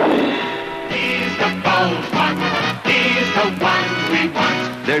 He's the bold one. He's the one we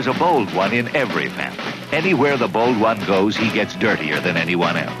want. There's a bold one in every family. Anywhere the bold one goes, he gets dirtier than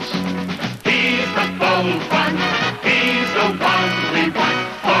anyone else. He's the bold one. He's the one we want.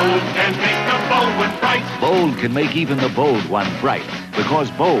 Bold can make the bold one bright. Bold can make even the bold one bright, because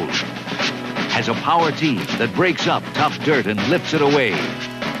Bold has a power team that breaks up tough dirt and lifts it away.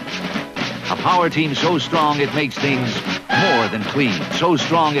 A power team so strong it makes things more than clean. So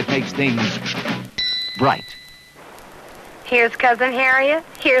strong it makes things bright. Here's Cousin Harriet.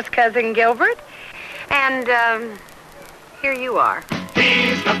 Here's Cousin Gilbert. And, here you are.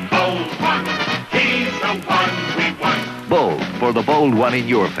 He's the bold one. He's the one we want. Bold for the bold one in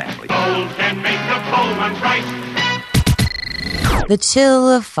your family. Bold can make the bold one bright. The chill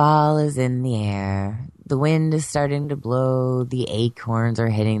of fall is in the air. The wind is starting to blow. The acorns are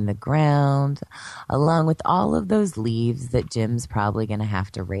hitting the ground, along with all of those leaves that Jim's probably going to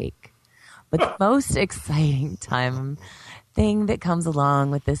have to rake. But the most exciting thing that comes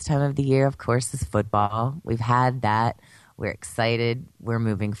along with this time of the year, of course, is football. We've had that. We're excited. We're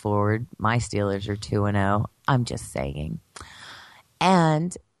moving forward. My Steelers are 2-0. I'm just saying.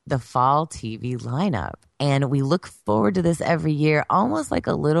 And the fall TV lineup. And we look forward to this every year, almost like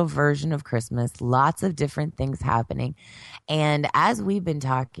a little version of Christmas. Lots of different things happening. And as we've been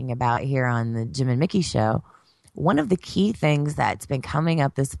talking about here on the Jim and Mickey Show, one of the key things that's been coming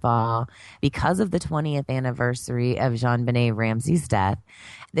up this fall because of the 20th anniversary of JonBenet Ramsey's death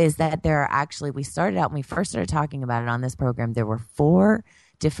is that there are actually, we started out when we first started talking about it on this program, there were 4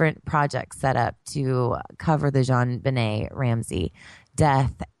 different projects set up to cover the JonBenet Ramsey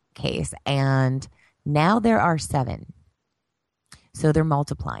death case. And now there are 7. So they're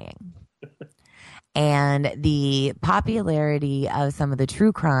multiplying. And the popularity of some of the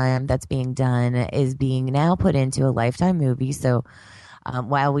true crime that's being done is being now put into a Lifetime movie. So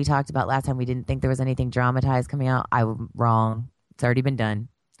while we talked about last time, we didn't think there was anything dramatized coming out. I was wrong. It's already been done.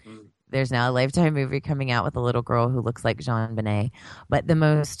 There's now a Lifetime movie coming out with a little girl who looks like JonBenet. But the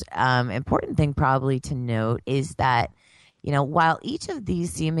most important thing probably to note is that, you know, while each of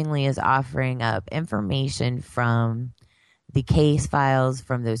these seemingly is offering up information from the case files,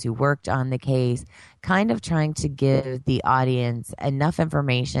 from those who worked on the case, kind of trying to give the audience enough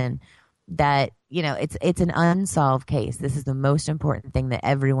information that, you know, it's an unsolved case. This is the most important thing that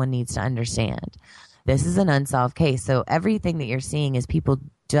everyone needs to understand. This is an unsolved case. So everything that you're seeing is people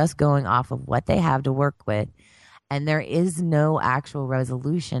just going off of what they have to work with, and there is no actual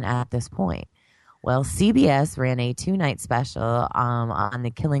resolution at this point. Well, CBS ran a 2-night special on the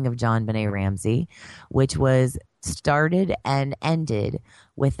killing of JonBenet Ramsey, which was started and ended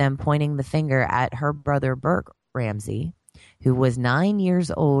with them pointing the finger at her brother, Burke Ramsey, who was 9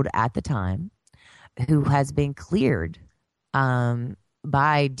 years old at the time, who has been cleared by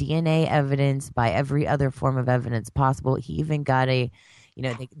DNA evidence, by every other form of evidence possible. He even got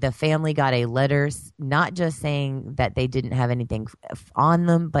the family got a letter, not just saying that they didn't have anything on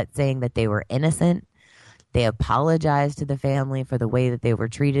them, but saying that they were innocent. They apologized to the family for the way that they were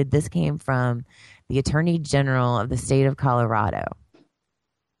treated. This came from the Attorney General of the state of Colorado.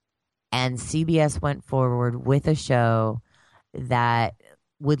 And CBS went forward with a show that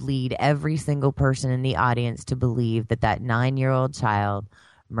would lead every single person in the audience to believe that that 9-year-old child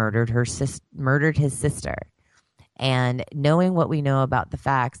murdered his sister. And knowing what we know about the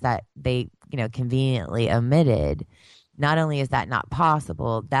facts that they, conveniently omitted, not only is that not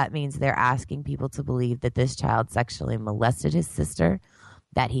possible, that means they're asking people to believe that this child sexually molested his sister,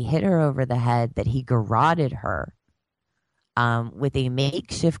 that he hit her over the head, that he garroted her with a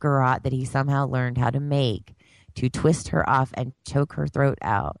makeshift garrote that he somehow learned how to make to twist her off and choke her throat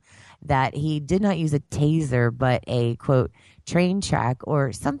out, that he did not use a taser but a, quote, train track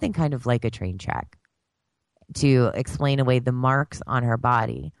or something kind of like a train track to explain away the marks on her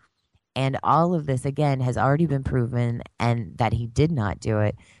body. And all of this, again, has already been proven and that he did not do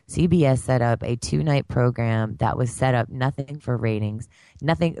it. CBS set up a 2-night program that was set up nothing for ratings,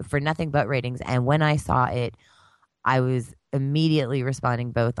 nothing but ratings. And when I saw it, I was immediately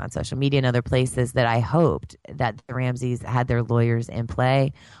responding both on social media and other places that I hoped that the Ramseys had their lawyers in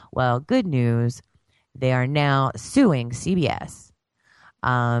play. Well, good news. They are now suing CBS.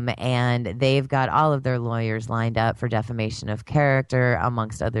 And they've got all of their lawyers lined up for defamation of character,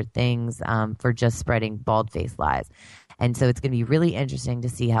 amongst other things, for just spreading bald-faced lies. And so it's going to be really interesting to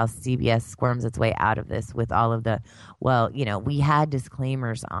see how CBS squirms its way out of this with all of the, we had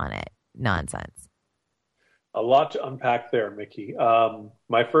disclaimers on it nonsense. A lot to unpack there, Mickey.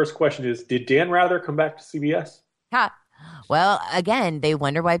 My first question is, did Dan Rather come back to CBS? Ha. Well, again, they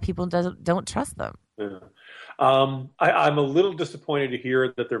wonder why people don't trust them. Yeah. I'm a little disappointed to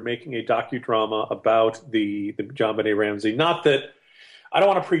hear that they're making a docudrama about the John Benet Ramsey. Not that I don't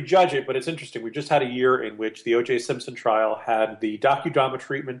want to prejudge it, but it's interesting. We just had a year in which the O.J. Simpson trial had the docudrama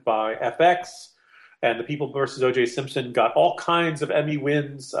treatment by FX, and The People versus O.J. Simpson got all kinds of Emmy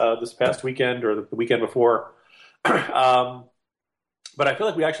wins this past weekend or the weekend before. But I feel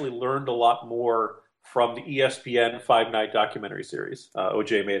like we actually learned a lot more from the ESPN 5-night documentary series,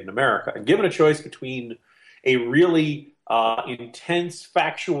 O.J. Made in America. And given a choice between a really intense,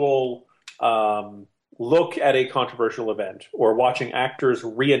 factual look at a controversial event or watching actors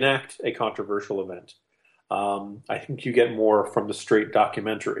reenact a controversial event, I think you get more from the straight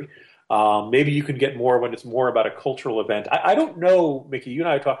documentary. Maybe you can get more when it's more about a cultural event. I don't know, Mickey, you and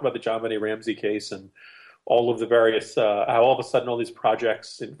I talked about the John Benet Ramsey case and all of the various, how all of a sudden all these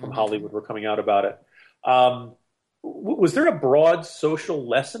projects from Hollywood were coming out about it. Was there a broad social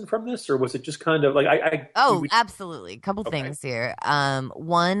lesson from this, or was it just kind of like absolutely. A couple things here.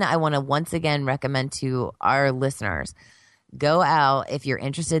 One, I want to once again recommend to our listeners, go out if you're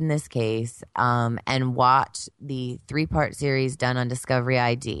interested in this case and watch the 3-part series done on Discovery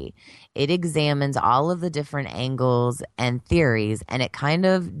ID. It examines all of the different angles and theories, and it kind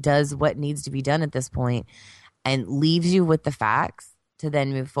of does what needs to be done at this point and leaves you with the facts to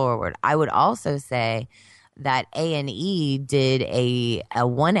then move forward. I would also say that A&E did a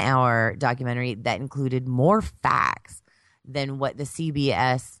 1-hour documentary that included more facts than what the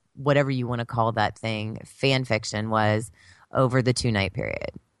CBS, whatever you want to call that thing, fan fiction was over the 2-night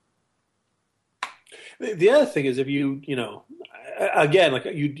period. The other thing is, if again, like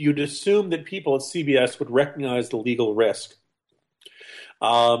you'd assume that people at CBS would recognize the legal risk.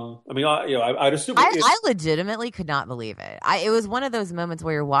 I'd assume I legitimately could not believe it. It was one of those moments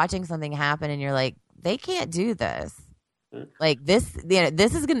where you're watching something happen and you're like, they can't do this. Like this,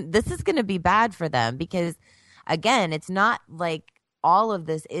 this is gonna be bad for them because, again, it's not like all of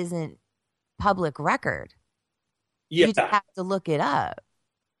this isn't public record. Yeah. You just have to look it up.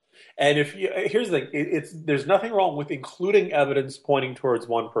 And here's the thing, there's nothing wrong with including evidence pointing towards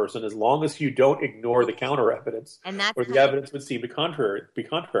one person as long as you don't ignore the counter evidence, or the evidence would seem to be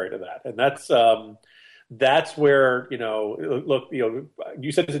contrary to that. And that's where, look,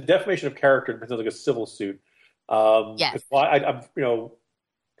 you said it's a defamation of character. It sounds like a civil suit. Yes. I'm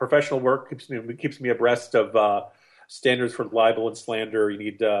professional work keeps me abreast of standards for libel and slander. You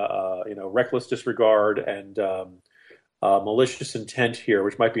need, reckless disregard and malicious intent here,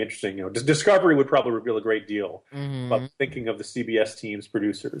 which might be interesting. Discovery would probably reveal a great deal about thinking of the CBS team's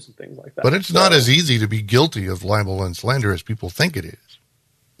producers and things like that. But it's not as easy to be guilty of libel and slander as people think it is.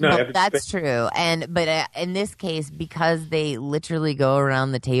 No, that's true. But in this case, because they literally go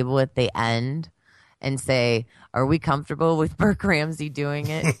around the table at the end and say, "Are we comfortable with Burke Ramsey doing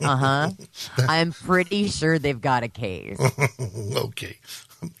it?" I'm pretty sure they've got a case. Okay.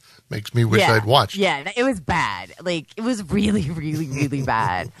 Makes me wish I'd watched. Yeah, it was bad. Like, it was really, really, really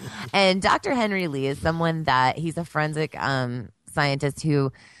bad. And Dr. Henry Lee is someone that he's a forensic scientist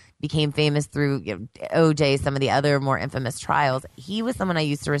who became famous through OJ, some of the other more infamous trials. He was someone I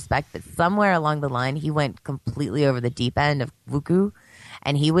used to respect, but somewhere along the line, he went completely over the deep end of Vuku,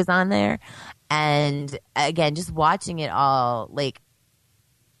 and he was on there. And again, just watching it all, like,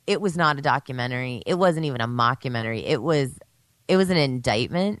 it was not a documentary. It wasn't even a mockumentary. It was an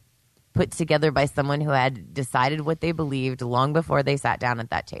indictment put together by someone who had decided what they believed long before they sat down at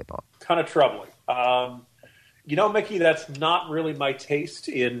that table. Kind of troubling. Mickey, that's not really my taste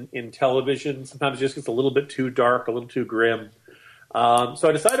in television. Sometimes it just gets a little bit too dark, a little too grim. So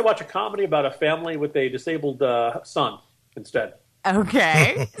I decided to watch a comedy about a family with a disabled son instead.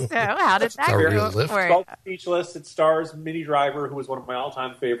 Okay. So how did that go for It's called Speechless. It stars Minnie Driver, who is one of my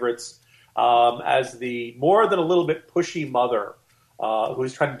all-time favorites, as the more than a little bit pushy mother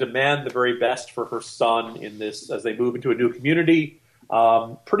who's trying to demand the very best for her son in this as they move into a new community.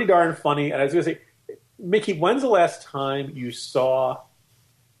 Pretty darn funny. And I was going to say, Mickey, when's the last time you saw...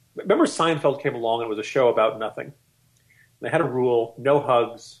 Remember Seinfeld came along and it was a show about nothing. They had a rule, no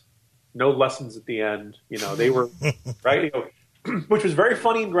hugs, no lessons at the end. They were, right? Which was very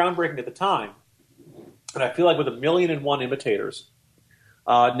funny and groundbreaking at the time. And I feel like with 1,000,001 imitators,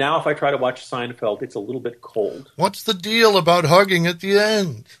 now if I try to watch Seinfeld, it's a little bit cold. What's the deal about hugging at the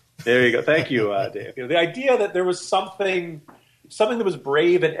end? There you go. Thank you, Dave. The idea that there was something that was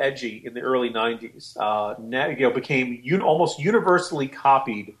brave and edgy in the early 90s became almost universally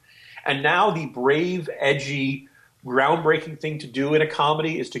copied. And now the brave, edgy, groundbreaking thing to do in a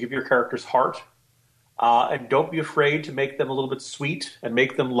comedy is to give your characters heart. And don't be afraid to make them a little bit sweet and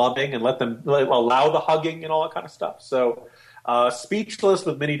make them loving and let them allow the hugging and all that kind of stuff. So Speechless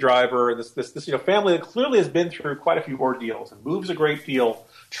with Minnie Driver, this family that clearly has been through quite a few ordeals and moves a great deal,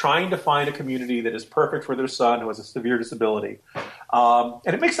 trying to find a community that is perfect for their son who has a severe disability.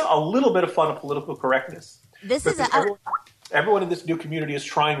 And it makes a little bit of fun of political correctness. Everyone in this new community is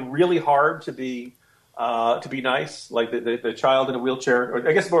trying really hard to be nice. Like the child in a wheelchair, or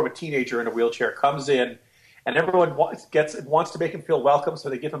I guess more of a teenager in a wheelchair, comes in, and everyone wants to make him feel welcome, so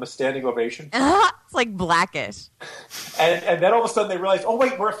they give him a standing ovation. It's like Blackish. And then all of a sudden they realize, oh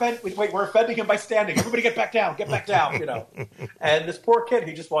wait, we're offending him by standing. Everybody get back down. And this poor kid,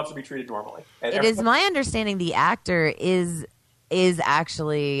 he just wants to be treated normally. And it is my understanding the actor is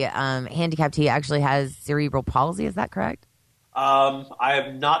actually handicapped. He actually has cerebral palsy. Is that correct? I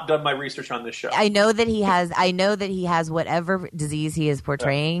have not done my research on this show. I know that he has whatever disease he is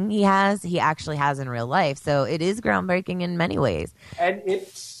portraying. He actually has in real life. So it is groundbreaking in many ways. And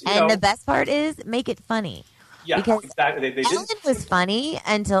the best part is make it funny. Yeah, because exactly. Ellen was funny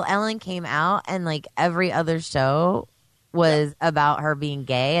until Ellen came out, and like every other show was about her being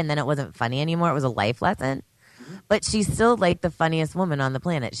gay, and then it wasn't funny anymore. It was a life lesson. But she's still like the funniest woman on the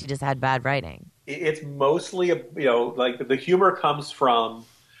planet. She just had bad writing. It's mostly, like the humor comes from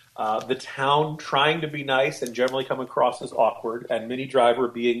the town trying to be nice and generally come across as awkward, and Minnie Driver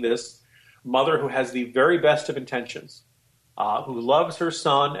being this mother who has the very best of intentions, who loves her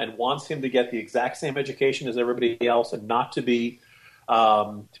son and wants him to get the exact same education as everybody else, and not to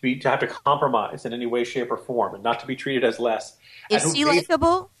have to compromise in any way, shape, or form, and not to be treated as less. Is she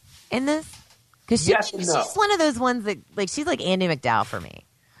likable in this? Because yes and no. She's one of those ones that, like, she's like Andie MacDowell for me.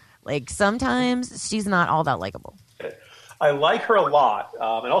 Like, sometimes she's not all that likable. I like her a lot,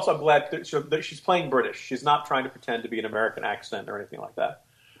 and also I'm glad that she's playing British. She's not trying to pretend to be an American accent or anything like that.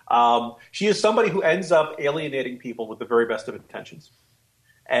 She is somebody who ends up alienating people with the very best of intentions.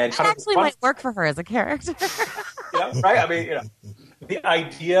 And that actually might work for her as a character. Right? I mean, the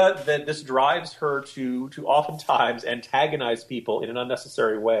idea that this drives her to oftentimes antagonize people in an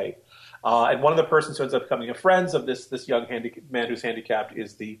unnecessary way. And one of the persons who ends up becoming friends of this young man who's handicapped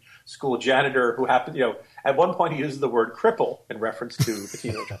is the school janitor, who happened, at one point he uses the word cripple in reference to the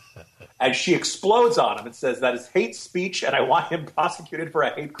teenager. And she explodes on him and says, that is hate speech, and I want him prosecuted for a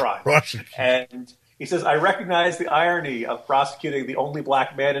hate crime. And he says, I recognize the irony of prosecuting the only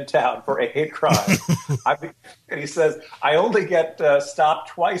black man in town for a hate crime. And he says, I only get stopped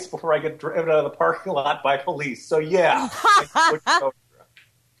twice before I get driven out of the parking lot by police. So, yeah.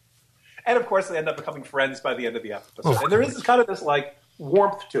 And, of course, they end up becoming friends by the end of the episode. And there is kind of this, like,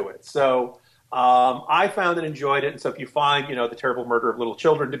 warmth to it. So I found and enjoyed it. And so if you find, the terrible murder of little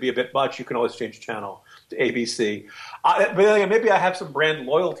children to be a bit much, you can always change channel to ABC. But maybe I have some brand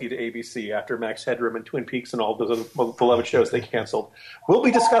loyalty to ABC after Max Headroom and Twin Peaks and all those other beloved shows they canceled. We'll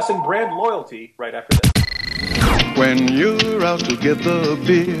be discussing brand loyalty right after this. When you're out to get the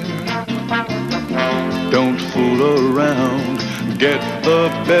beer, don't fool around. Get the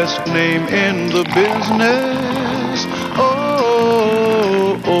best name in the business.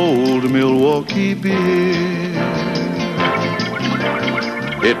 Oh, Old Milwaukee beer.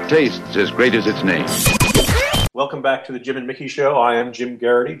 It tastes as great as its name. Welcome back to the Jim and Mickey Show. I am Jim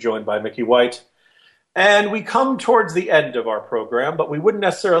Garrity, joined by Mickey White. And we come towards the end of our program, but we wouldn't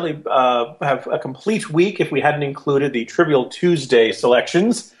necessarily have a complete week if we hadn't included the Trivial Tuesday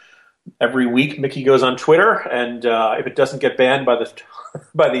selections. Every week, Mickey goes on Twitter, and if it doesn't get banned by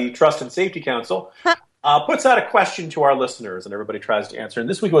the Trust and Safety Council, puts out a question to our listeners, and everybody tries to answer. And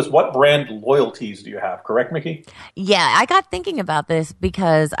this week was, what brand loyalties do you have? Correct, Mickey? Yeah, I got thinking about this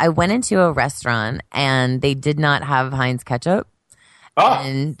because I went into a restaurant, and they did not have Heinz ketchup.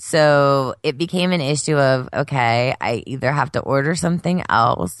 And so it became an issue of, okay, I either have to order something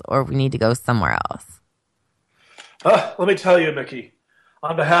else, or we need to go somewhere else. Let me tell you, Mickey.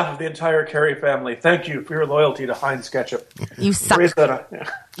 On behalf of the entire Carey family, thank you for your loyalty to Heinz ketchup. You suck.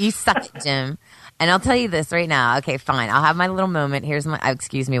 You suck, Jim. And I'll tell you this right now. Okay, fine. I'll have my little moment. Here's my,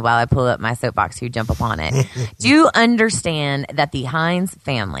 excuse me while I pull up my soapbox, you jump upon it. Do you understand that the Hines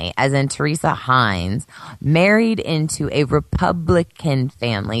family, as in Teresa Hines, married into a Republican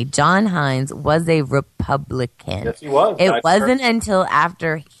family? John Hines was a Republican. Yes, he was. It wasn't until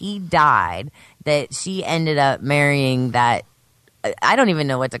after he died that she ended up marrying that. I don't even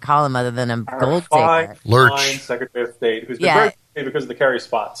know what to call him other than a gold digger. Lurch. Secretary of State, who's been very busy because of the Kerry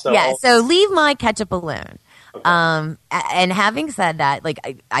spot. So. Yeah, so leave my ketchup alone. Okay. And having said that, like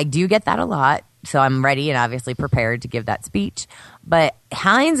I do get that a lot, so I'm ready and obviously prepared to give that speech. But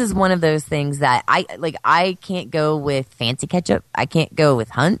Heinz is one of those things that I can't go with fancy ketchup. I can't go with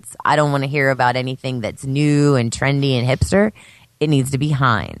Hunt's. I don't want to hear about anything that's new and trendy and hipster. It needs to be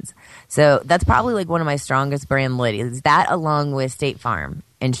Heinz. So that's probably like one of my strongest brand loyalties. That along with State Farm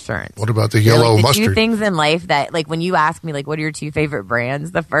Insurance. What about the yellow the mustard? Two things in life that, like, when you ask me, like, what are your two favorite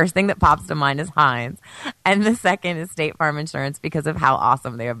brands? The first thing that pops to mind is Heinz, and the second is State Farm Insurance because of how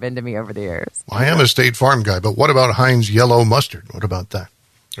awesome they have been to me over the years. I am a State Farm guy, but what about Heinz yellow mustard? What about that?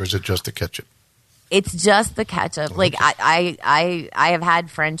 Or is it just the ketchup? It's just the ketchup. Like I have had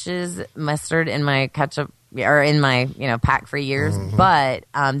French's mustard in my ketchup or in my pack for years. Mm-hmm. But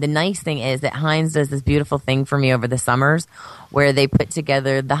the nice thing is that Heinz does this beautiful thing for me over the summers, where they put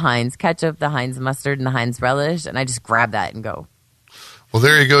together the Heinz ketchup, the Heinz mustard, and the Heinz relish, and I just grab that and go. Well,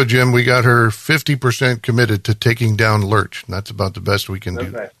 there you go, Jim. We got her 50% committed to taking down Lurch. That's about the best we can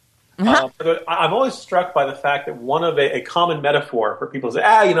do. I'm always struck by the fact that one of a common metaphor for people is,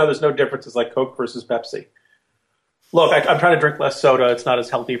 there's no differences like Coke versus Pepsi. Look, I'm trying to drink less soda. It's not as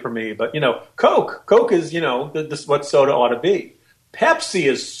healthy for me. But, Coke is, this what soda ought to be. Pepsi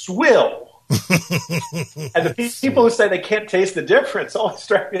is swill. And the people who say they can't taste the difference always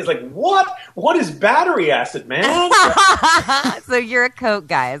strike me as like, what? What is battery acid, man? So you're a Coke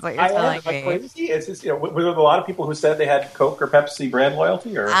guy, is what you're telling me. Crazy? It's just, were there a lot of people who said they had Coke or Pepsi brand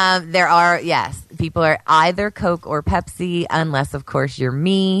loyalty? Or there are, yes. People are either Coke or Pepsi, unless, of course, you're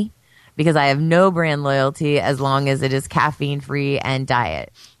me, because I have no brand loyalty as long as it is caffeine-free and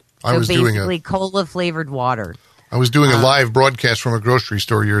diet. So basically cola-flavored water. I was doing a live broadcast from a grocery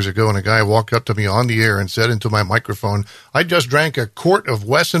store years ago, and a guy walked up to me on the air and said into my microphone, I just drank a quart of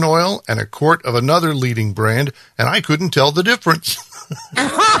Wesson oil and a quart of another leading brand, and I couldn't tell the difference.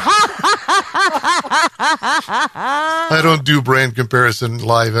 I don't do brand comparison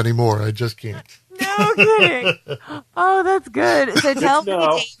live anymore. I just can't. No kidding. Oh, that's good. So tell me,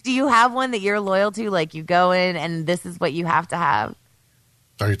 Dave, do you have one that you're loyal to? Like you go in and this is what you have to have?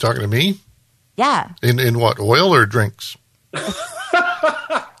 Are you talking to me? Yeah. In what, oil or drinks? Because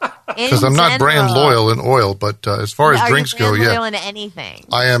I'm not brand loyal in oil, but as far as drinks go, yeah. Loyal in anything?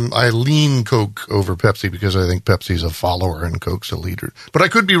 I lean Coke over Pepsi because I think Pepsi's a follower and Coke's a leader. But I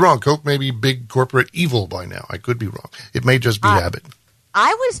could be wrong. Coke may be big corporate evil by now. I could be wrong. It may just be habit.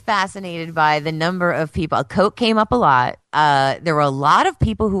 I was fascinated by the number of people. Coke came up a lot. There were a lot of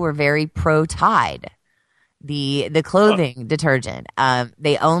people who were very pro-Tide. The clothing detergent.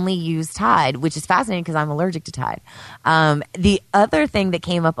 They only use Tide, which is fascinating because I'm allergic to Tide. The other thing that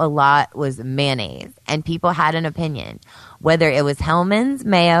came up a lot was mayonnaise, and people had an opinion whether it was Hellman's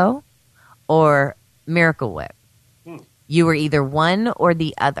mayo or Miracle Whip. You were either one or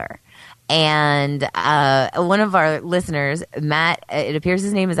the other. And one of our listeners, Matt, it appears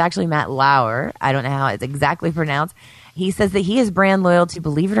his name is actually Matt Lauer. I don't know how it's exactly pronounced. He says that he is brand loyal to,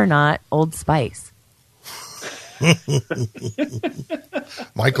 believe it or not, Old Spice.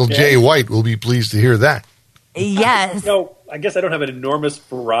 Michael J. White will be pleased to hear that. Yes. I guess I don't have an enormous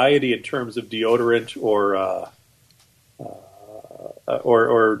variety in terms of deodorant or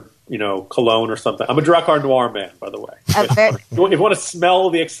cologne or something. I'm a Drakkar Noir man, by the way. If you want to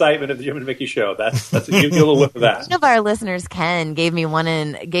smell the excitement of the Jim and Mickey show, that's give you a little whiff of that. One of our listeners, Ken, gave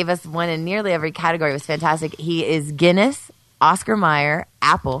us one in nearly every category. It was fantastic. He is Guinness, Oscar Mayer,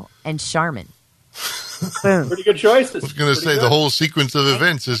 Apple, and Charmin. Pretty good choices. I was going to say the whole sequence of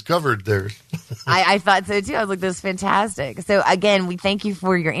events is covered there. I thought so too. I was like, this is fantastic. So again, we thank you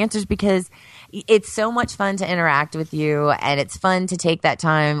for your answers because it's so much fun to interact with you, and it's fun to take that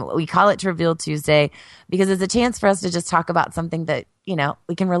time. We call it Trivial Tuesday because it's a chance for us to just talk about something that,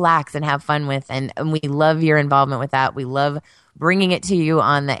 we can relax and have fun with. And we love your involvement with that. We love bringing it to you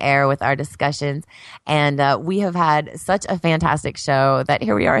on the air with our discussions. And we have had such a fantastic show that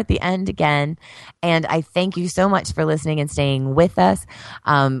here we are at the end again. And I thank you so much for listening and staying with us.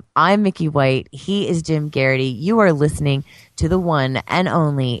 I'm Mickey White. He is Jim Garrity. You are listening to the one and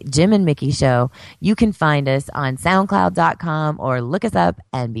only Jim and Mickey Show. You can find us on SoundCloud.com or look us up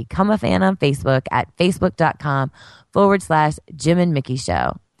and become a fan on Facebook at Facebook.com/Jim and Mickey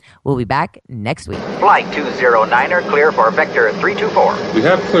Show. We'll be back next week. Flight 209er, clear for Vector 324. We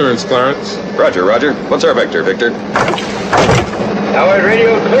have clearance, Clarence. Roger, Roger. What's our vector, Victor? Howard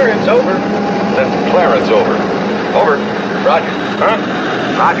radio clearance, over. Then Clarence, over. Over. Roger.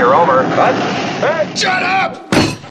 Huh? Roger, over. What? Shut up!